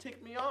that used to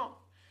tick me off.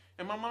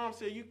 And my mom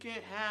said, you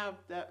can't have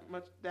that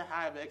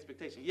high of an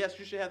expectation. Yes,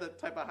 you should have that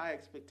type of high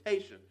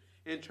expectation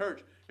in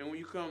church and when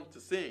you come to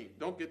sing.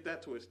 Don't get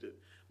that twisted.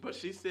 But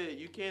she said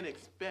you can't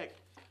expect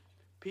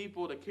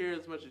people to care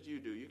as much as you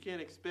do. You can't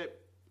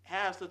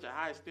have such a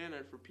high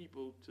standard for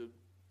people to,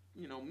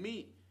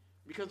 meet,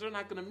 because they're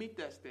not going to meet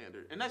that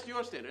standard. And that's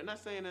your standard. I'm not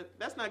saying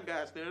that's not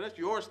God's standard. That's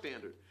your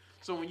standard.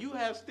 So when you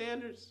have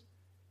standards,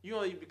 you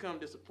only become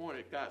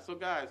disappointed. So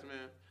guys,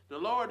 man, the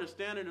lower the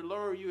standard, the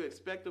lower you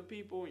expect of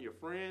people and your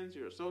friends,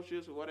 your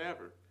associates, or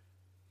whatever,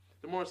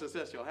 the more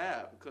success you'll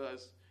have.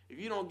 Because if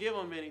you don't give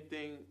them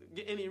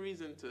any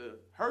reason to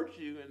hurt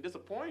you and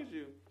disappoint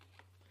you,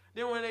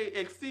 then when they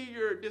exceed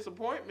your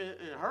disappointment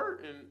and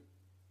hurt and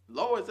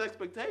lowers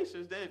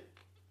expectations, then,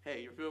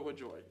 hey, you're filled with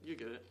joy. You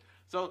get it.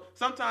 So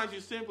sometimes you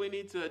simply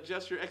need to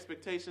adjust your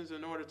expectations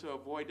in order to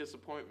avoid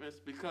disappointments,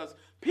 because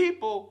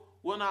people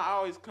will not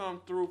always come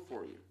through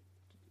for you.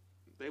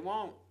 They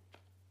won't.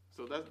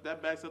 So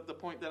that backs up the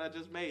point that I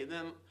just made.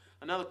 Then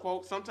another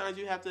quote, sometimes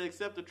you have to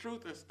accept the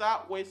truth and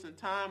stop wasting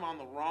time on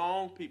the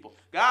wrong people.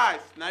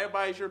 Guys, not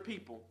everybody's your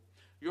people.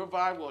 Your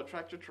vibe will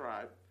attract your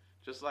tribe,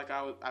 just like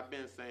I've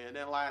been saying. And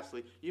then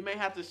lastly, you may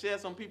have to shed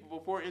some people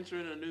before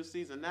entering a new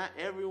season. Not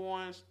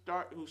everyone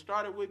who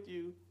started with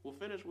you will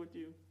finish with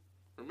you.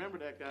 Remember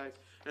that, guys.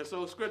 And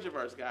so scripture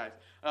verse, guys.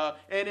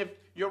 And if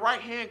your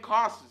right hand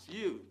causes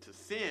you to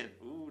sin,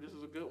 this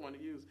is a good one to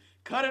use,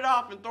 cut it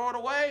off and throw it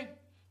away.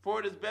 For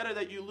it is better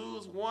that you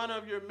lose one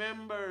of your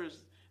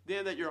members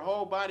than that your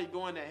whole body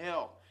go into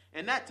hell.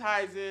 And that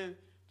ties in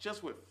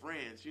just with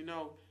friends, And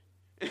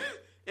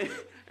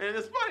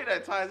it's funny that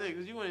it ties in,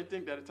 because you wouldn't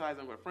think that it ties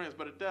in with friends,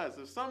 but it does.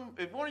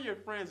 If one of your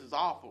friends is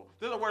awful,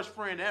 they're the worst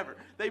friend ever.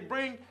 They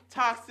bring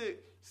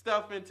toxic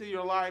stuff into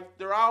your life.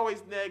 They're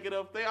always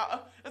negative.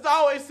 It's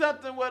always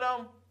something with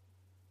them.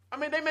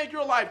 They make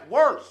your life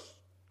worse.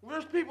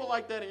 There's people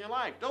like that in your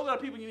life. Those are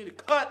the people you need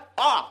to cut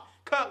off,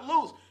 cut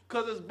loose,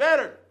 because it's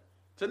better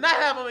to not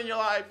have them in your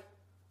life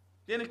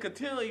than to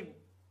continually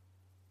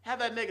have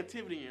that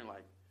negativity in your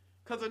life.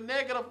 Because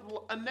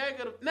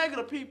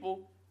negative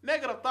people,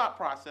 negative thought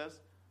process,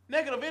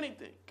 negative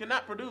anything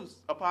cannot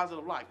produce a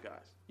positive life,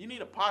 guys. You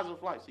need a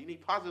positive life. So you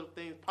need positive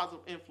things,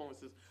 positive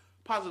influences,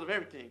 positive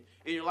everything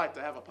in your life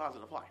to have a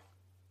positive life.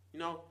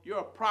 You're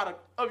a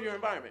product of your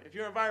environment. If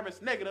your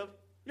environment's negative,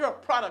 you're a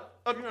product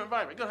of your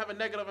environment. You're going to have a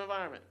negative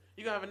environment.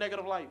 You're going to have a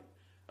negative life.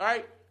 All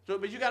right? So,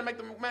 but you got to make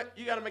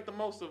the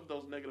most of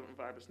those negative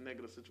environments,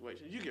 negative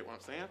situations. You get what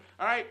I'm saying?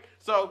 All right?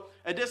 So,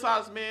 a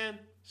dishonest man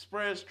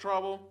spreads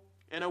trouble,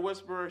 and a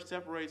whisperer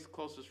separates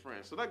closest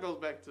friends. So that goes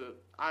back to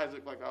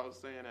Isaac, like I was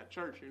saying at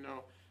church.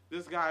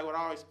 This guy would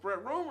always spread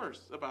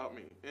rumors about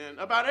me and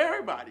about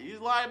everybody. He's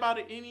lied about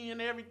any and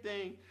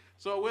everything.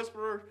 So a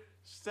whisperer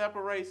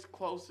separates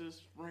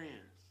closest friends.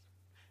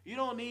 You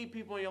don't need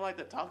people in your life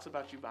that talks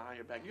about you behind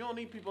your back. You don't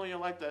need people in your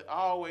life that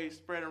always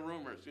spreading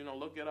rumors.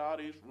 Look at all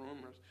these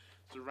rumors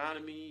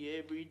surrounding me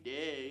every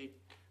day.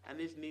 I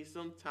just need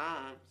some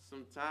time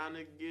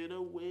to get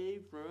away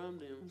from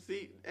them.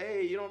 See,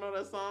 hey, you don't know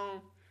that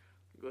song?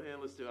 Go ahead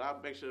and listen to it. I'll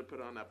make sure to put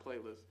it on that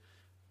playlist.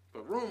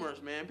 But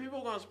rumors, man. People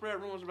are going to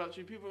spread rumors about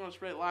you. People are going to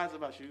spread lies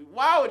about you.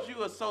 Why would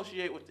you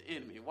associate with the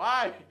enemy?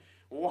 Why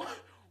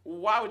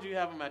would you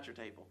have them at your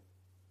table?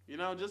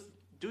 Just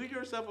do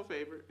yourself a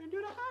favor and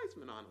do the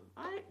Heisman on them.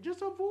 All right?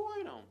 Just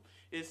avoid them.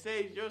 It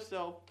saves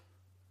yourself.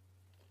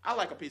 I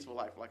like a peaceful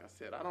life, like I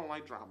said. I don't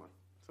like drama.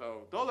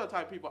 So those are the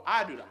type of people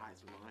I do the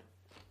Heisman on.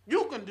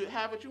 You can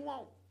have what you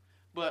want.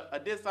 But a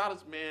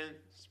dishonest man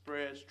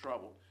spreads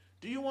trouble.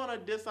 Do you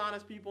want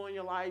dishonest people in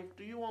your life?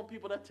 Do you want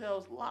people that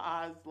tells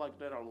lies, like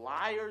that are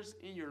liars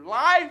in your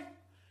life?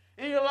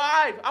 In your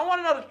life. I want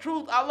to know the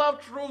truth. I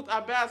love truth. I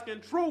bask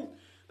in truth.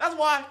 That's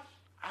why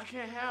I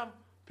can't have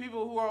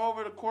people who are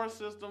over the court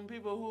system,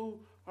 people who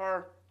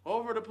are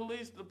over the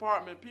police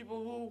department,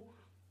 people who,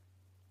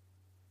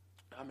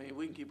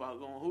 we can keep on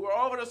going, who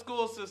are over the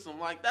school system.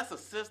 Like, that's a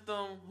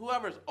system.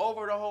 Whoever's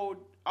over all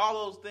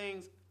those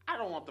things, I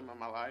don't want them in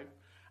my life.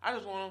 I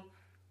just want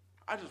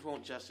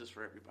justice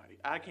for everybody.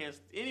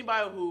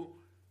 Anybody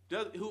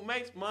who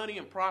makes money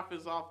and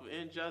profits off of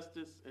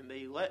injustice and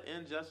they let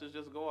injustice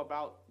just go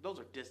about, those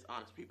are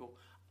dishonest people.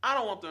 I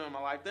don't want them in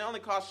my life. They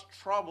only cause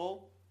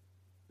trouble.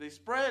 They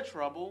spread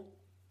trouble.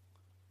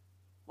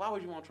 Why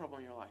would you want trouble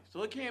in your life?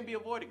 So it can't be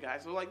avoided,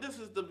 guys. So this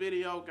is the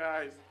video,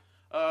 guys.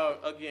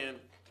 Again,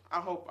 I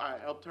hope I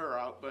helped her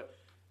out, but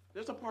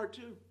there's a part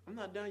 2. I'm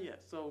not done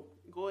yet. So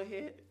go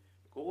ahead,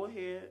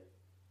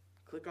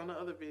 click on the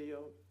other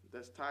video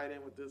that's tied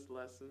in with this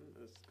lesson.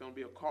 It's going to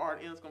be a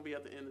card, and it's going to be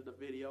at the end of the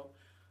video.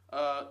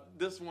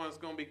 This one's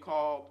going to be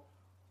called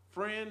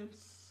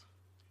Friends.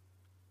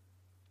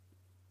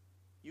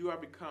 You are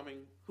becoming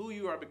who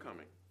you are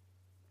becoming.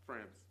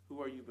 Friends,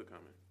 who are you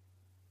becoming?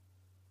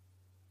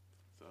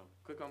 So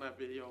click on that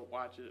video,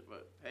 watch it.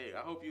 But hey,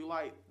 I hope you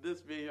like this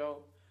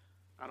video.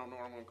 I don't know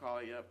what I'm going to call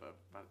it yet, but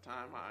by the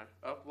time I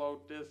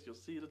upload this, you'll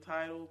see the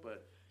title.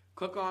 But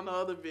click on the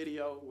other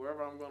video,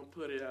 wherever I'm going to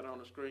put it at on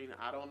the screen.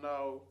 I don't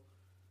know.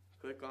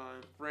 Click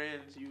on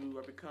Friends, you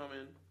are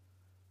becoming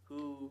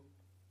who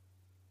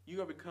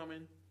you are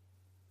becoming.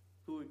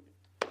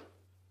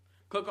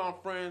 Click on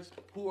Friends,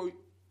 who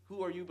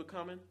are you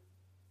becoming?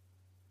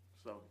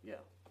 So, yeah,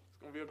 it's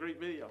going to be a great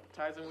video.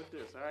 Ties in with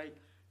this, all right?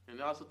 And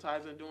it also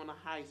ties in doing the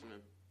Heisman,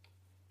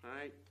 all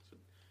right? So,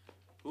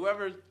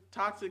 whoever's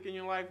toxic in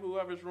your life,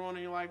 whoever's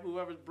ruining your life,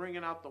 whoever's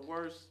bringing out the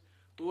worst,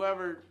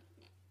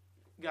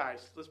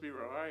 guys, let's be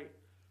real, all right?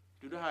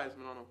 Do the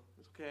Heisman on them.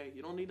 It's okay.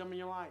 You don't need them in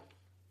your life.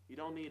 You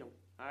don't need them,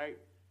 all right?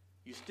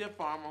 You stiff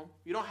arm them.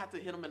 You don't have to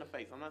hit them in the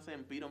face. I'm not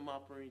saying beat them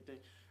up or anything.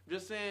 I'm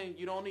just saying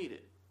you don't need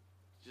it.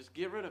 Just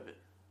get rid of it.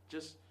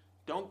 Just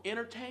don't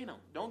entertain them.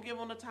 Don't give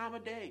them the time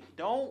of day.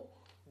 Don't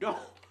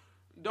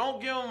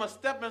give them a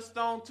stepping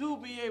stone to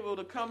be able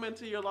to come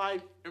into your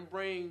life and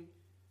bring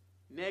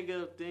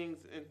negative things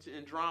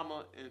and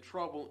drama and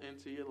trouble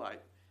into your life.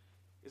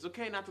 It's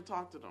okay not to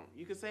talk to them.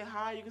 You can say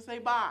hi. You can say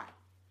bye.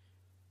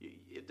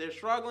 If they're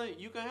struggling,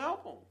 you can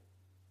help them.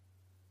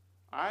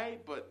 All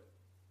right? But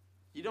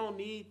you don't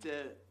need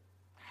to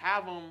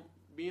have them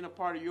being a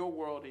part of your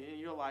world and in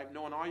your life,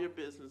 knowing all your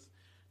business,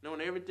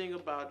 knowing everything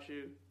about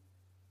you.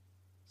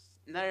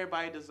 Not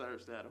everybody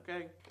deserves that,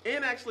 okay?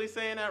 And actually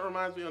saying that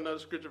reminds me of another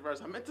scripture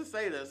verse. I meant to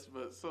say this,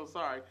 but so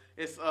sorry.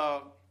 It's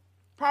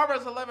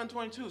Proverbs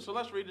 11:22. So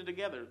let's read it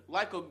together.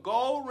 Like a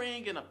gold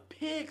ring in a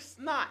pig's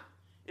snot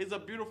is a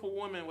beautiful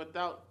woman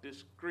without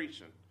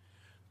discretion.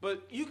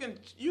 But you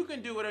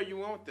can do whatever you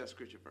want with that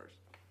scripture verse.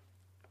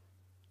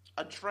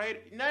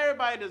 Not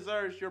everybody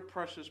deserves your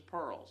precious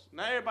pearls.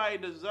 Not everybody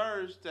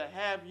deserves to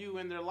have you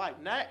in their life.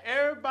 Not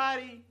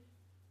everybody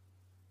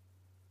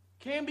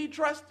can be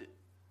trusted.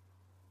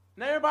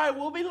 Not everybody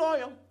will be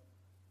loyal.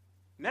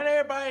 Not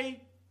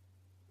everybody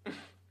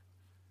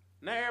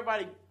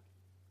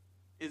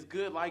is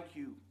good like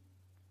you.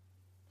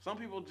 Some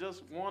people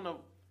just want to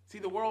see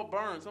the world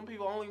burn. Some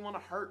people only want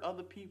to hurt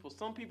other people.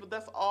 Some people,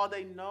 that's all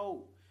they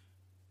know.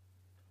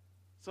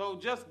 So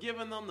just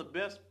giving them the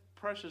best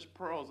precious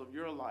pearls of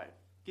your life,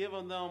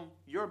 giving them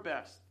your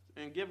best,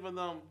 and giving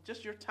them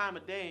just your time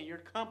of day and your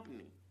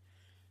company.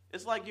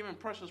 It's like giving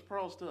precious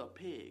pearls to a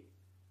pig.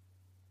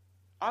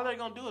 All they're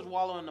going to do is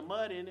wallow in the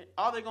mud in it.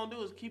 All they're going to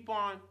do is keep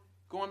on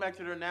going back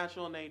to their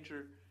natural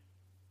nature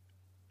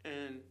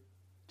and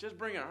just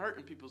bringing hurt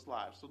in people's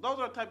lives. So those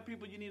are the type of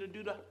people you need to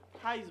do the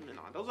Heisman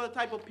on. Those are the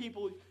type of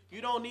people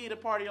you don't need a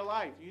part of your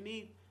life. You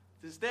need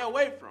to stay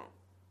away from.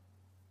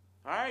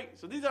 All right?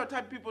 So these are the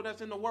type of people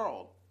that's in the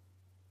world.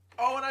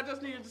 Oh, and I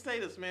just needed to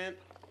say this, man.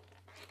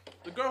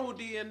 The girl who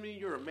DM'd me,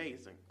 you're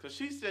amazing. Because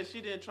she said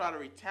she didn't try to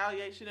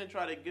retaliate. She didn't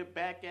try to get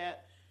back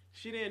at.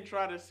 She didn't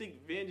try to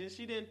seek vengeance.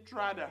 She didn't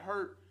try to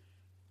hurt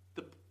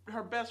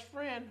her best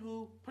friend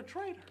who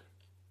betrayed her.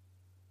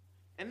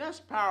 And that's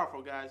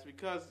powerful, guys,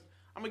 because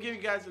I'm going to give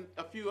you guys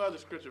a few other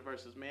scripture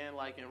verses, man.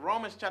 Like in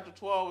Romans chapter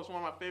 12, it's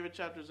one of my favorite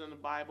chapters in the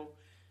Bible.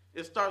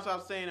 it starts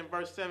off saying in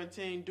verse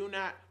 17, do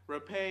not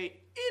repay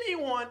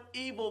anyone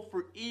evil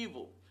for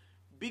evil.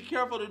 Be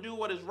careful to do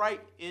what is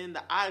right in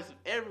the eyes of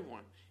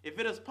everyone. If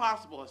it is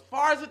possible, as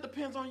far as it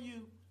depends on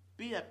you,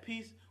 be at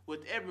peace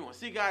with everyone.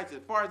 See, guys,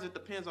 as far as it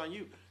depends on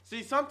you.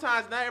 See,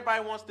 sometimes not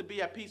everybody wants to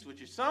be at peace with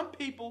you. Some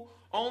people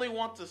only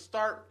want to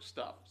start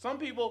stuff. Some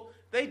people,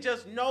 they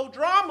just know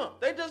drama.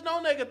 They just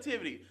know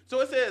negativity.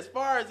 So it says, as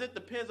far as it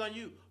depends on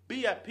you,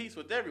 be at peace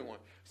with everyone.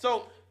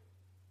 So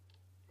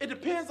it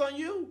depends on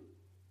you.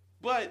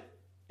 But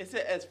it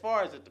said, as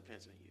far as it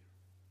depends on you,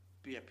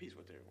 be at peace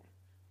with everyone.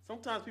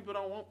 Sometimes people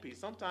don't want peace.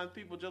 Sometimes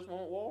people just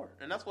want war.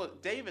 And that's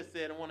what David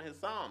said in one of his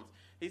Psalms.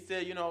 He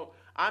said,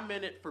 I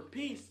meant it for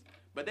peace,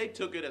 but they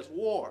took it as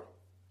war.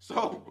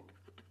 So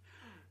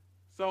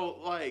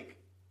like,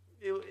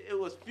 it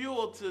was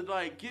fuel to,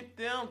 like, get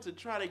them to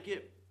try to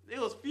get, it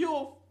was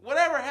fuel,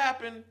 whatever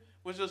happened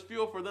was just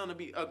fuel for them to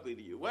be ugly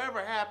to you.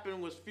 Whatever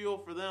happened was fuel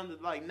for them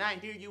to, like, not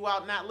hear you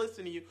out, not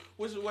listen to you,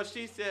 which is what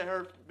she said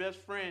her best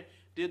friend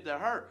did to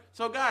her.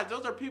 So, guys,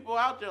 those are people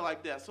out there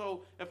like that.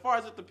 So, as far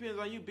as it depends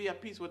on you, be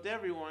at peace with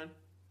everyone,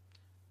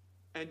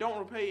 and don't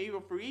repay evil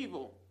for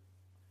evil.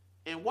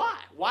 And why?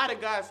 Why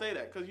did God say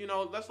that? Because,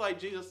 that's like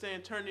Jesus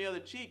saying, turn the other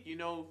cheek. If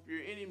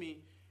your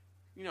enemy,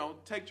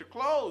 take your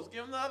clothes,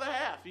 give them the other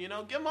half. Give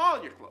them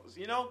all your clothes.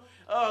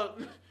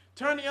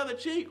 Turn the other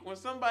cheek when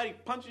somebody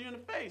punches you in the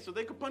face, so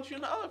they could punch you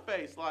in the other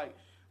face. Like,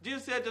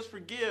 Jesus said, just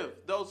forgive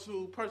those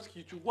who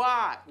persecute you.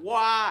 Why?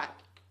 Why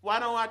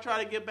don't I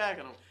try to get back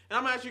at them? And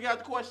I'm going to ask you guys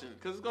the question,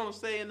 because it's going to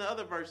say in the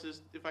other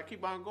verses, if I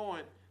keep on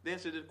going, the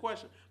answer to the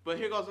question. But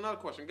here goes another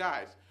question.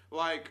 Guys,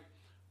 like,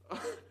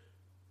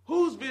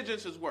 whose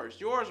vengeance is worse,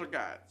 yours or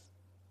God's?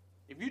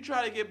 If you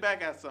try to get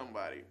back at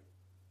somebody,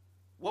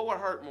 what would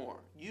hurt more?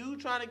 You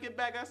trying to get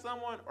back at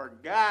someone, or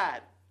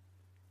God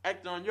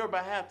acting on your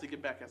behalf to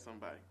get back at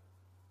somebody?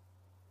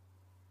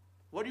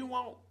 What do you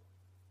want?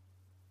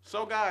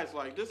 So, guys,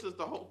 like, this is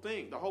the whole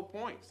thing, the whole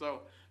point.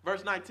 So,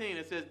 verse 19,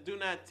 it says, do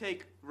not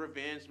take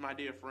revenge, my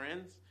dear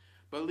friends,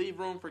 but leave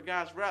room for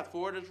God's wrath.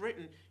 For it is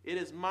written, it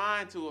is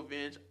mine to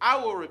avenge. I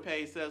will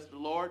repay, says the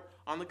Lord.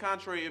 On the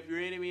contrary, if your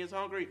enemy is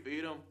hungry,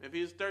 feed him. If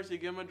he is thirsty,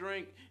 give him a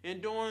drink.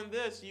 In doing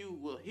this, you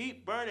will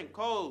heap burning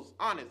coals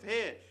on his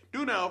head.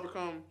 Do not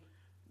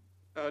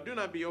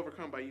be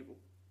overcome by evil,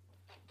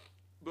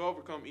 but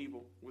overcome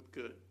evil with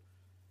good.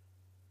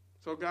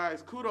 So,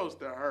 guys, kudos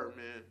to her,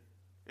 man.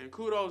 And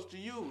kudos to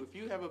you if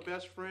you have a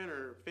best friend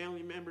or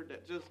family member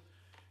that just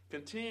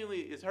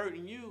continually is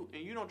hurting you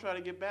and you don't try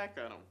to get back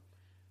at them.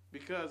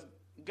 Because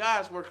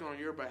God's working on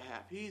your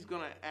behalf. He's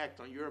going to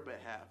act on your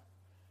behalf.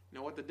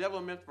 What the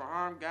devil meant for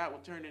harm, God will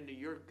turn into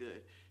your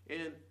good.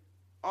 And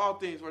all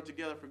things work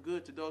together for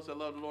good to those that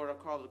love the Lord are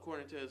called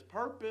according to his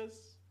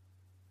purpose.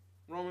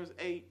 Romans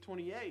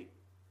 8:28.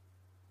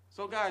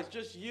 So, guys,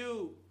 just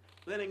you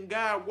letting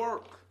God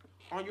work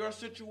on your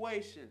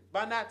situation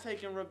by not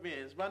taking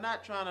revenge, by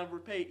not trying to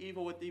repay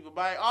evil with evil,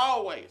 by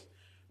always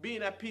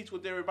being at peace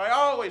with everybody,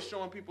 always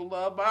showing people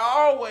love, by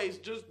always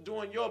just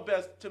doing your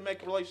best to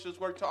make relationships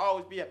work, to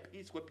always be at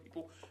peace with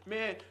people.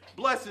 Man,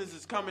 blessings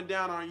is coming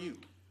down on you,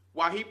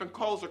 while heaping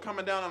coals are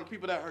coming down on the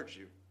people that hurt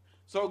you.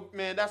 So,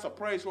 man, that's a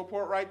praise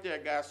report right there,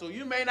 guys. So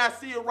you may not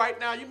see it right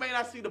now. You may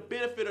not see the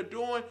benefit of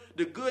doing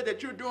the good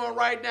that you're doing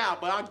right now,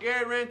 but I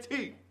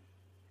guarantee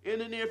in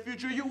the near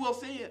future you will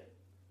see it.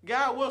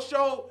 God will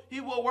show, he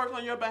will work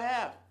on your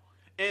behalf.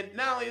 And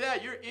not only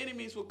that, your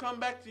enemies will come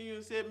back to you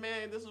and say,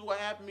 man, this is what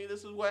happened to me.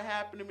 This is what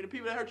happened to me. The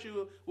people that hurt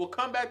you will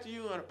come back to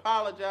you and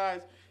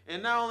apologize.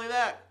 And not only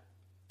that,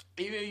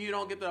 even if you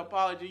don't get the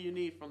apology you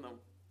need from them,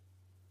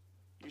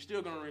 you're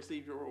still going to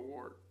receive your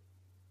reward.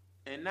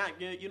 And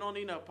you don't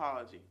need an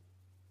apology.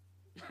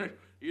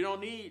 You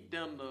don't need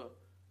them to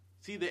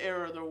see the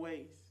error of their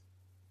ways.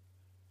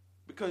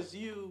 Because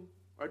you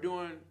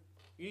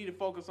need to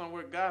focus on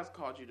what God's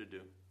called you to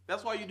do.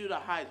 That's why you do the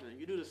Heisman.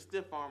 You do the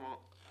stiff arm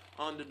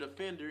on the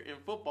defender in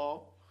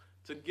football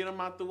to get them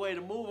out the way,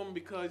 to move them,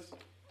 because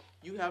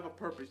you have a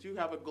purpose. You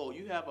have a goal.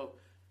 You have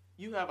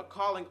a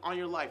calling on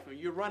your life, and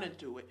you're running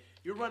to it.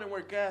 You're running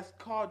where God's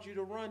called you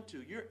to run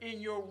to. You're in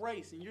your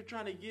race, and you're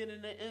trying to get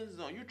in the end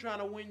zone. You're trying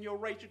to win your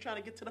race. You're trying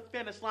to get to the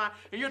finish line,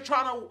 and you're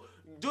trying to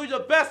do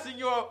your best in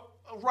your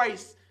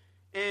race.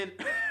 And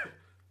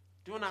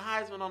doing the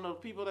Heisman on the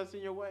people that's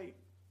in your way,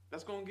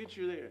 that's going to get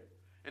you there.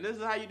 And this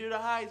is how you do the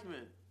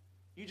Heisman.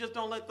 You just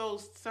don't let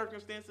those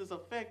circumstances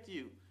affect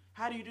you.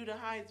 How do you do the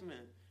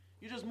Heisman?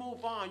 You just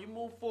move on. You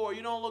move forward.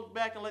 You don't look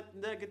back and let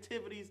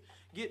negativities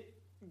get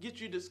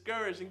you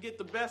discouraged and get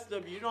the best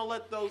of you. You don't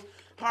let those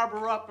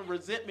harbor up and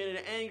resentment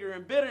and anger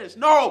and bitterness.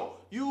 No,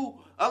 you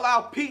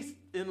allow peace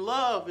and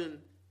love.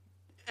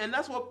 And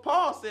that's what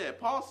Paul said.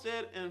 Paul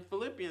said in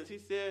Philippians, he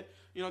said,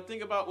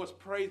 think about what's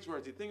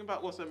praiseworthy. Think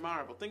about what's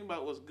admirable. Think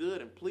about what's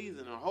good and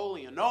pleasing and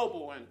holy and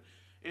noble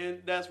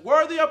and that's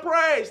worthy of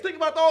praise. Think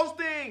about those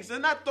things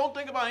and don't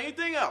think about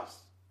anything else.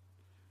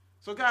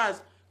 So, guys,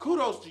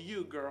 kudos to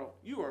you, girl.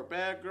 You are a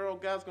bad girl.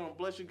 God's going to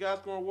bless you.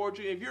 God's going to reward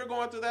you. If you're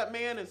going through that,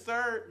 ma'am,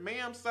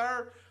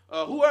 sir,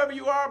 Whoever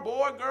you are,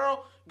 boy,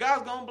 girl,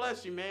 God's going to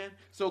bless you, man.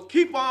 So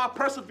keep on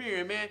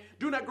persevering, man.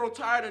 Do not grow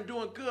tired in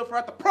doing good, for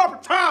at the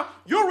proper time,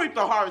 you'll reap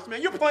the harvest,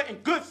 man. You're planting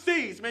good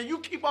seeds, man. You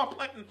keep on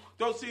planting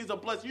those seeds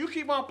of blessing. You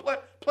keep on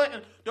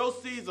planting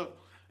those seeds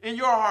in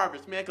your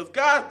harvest, man, because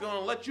God's going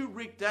to let you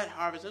reap that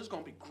harvest, and it's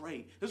going to be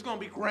great. It's going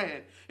to be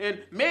grand.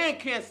 And man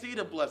can't see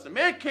the blessing.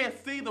 Man can't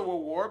see the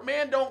reward.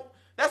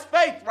 That's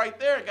faith right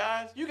there,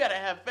 guys. You got to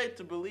have faith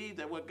to believe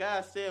that what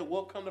God said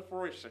will come to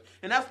fruition.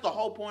 And that's the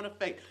whole point of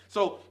faith.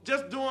 So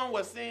just doing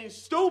what seems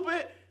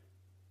stupid,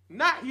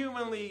 not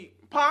humanly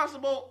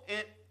possible,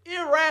 and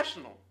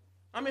irrational.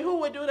 I mean, who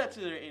would do that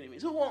to their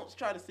enemies? Who won't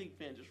try to seek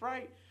vengeance,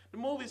 right? The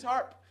movie's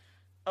harp,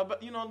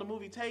 the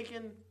movie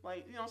Taken,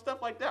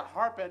 stuff like that.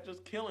 Harp at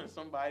just killing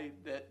somebody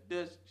that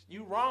does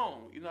you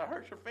wrong,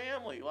 hurt your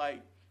family.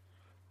 Like,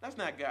 that's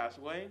not God's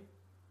way.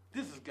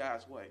 This is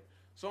God's way.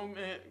 So,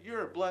 man,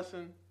 you're a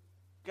blessing.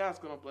 God's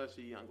going to bless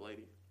you, young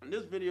lady. And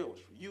this video was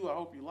for you. I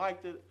hope you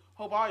liked it.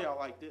 Hope all y'all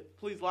liked it.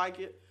 Please like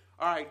it.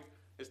 All right,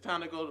 it's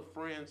time to go to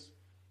friends.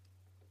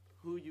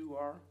 Who you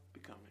are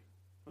becoming.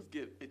 Let's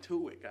get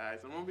into it, guys.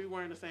 I'm going to be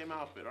wearing the same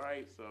outfit, all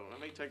right? So I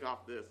may take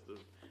off this.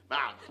 But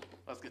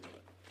let's get to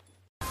it.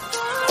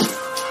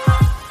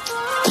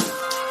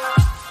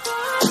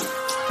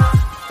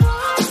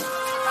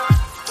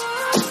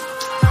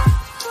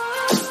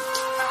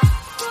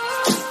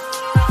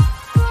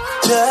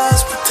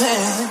 Just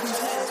pretend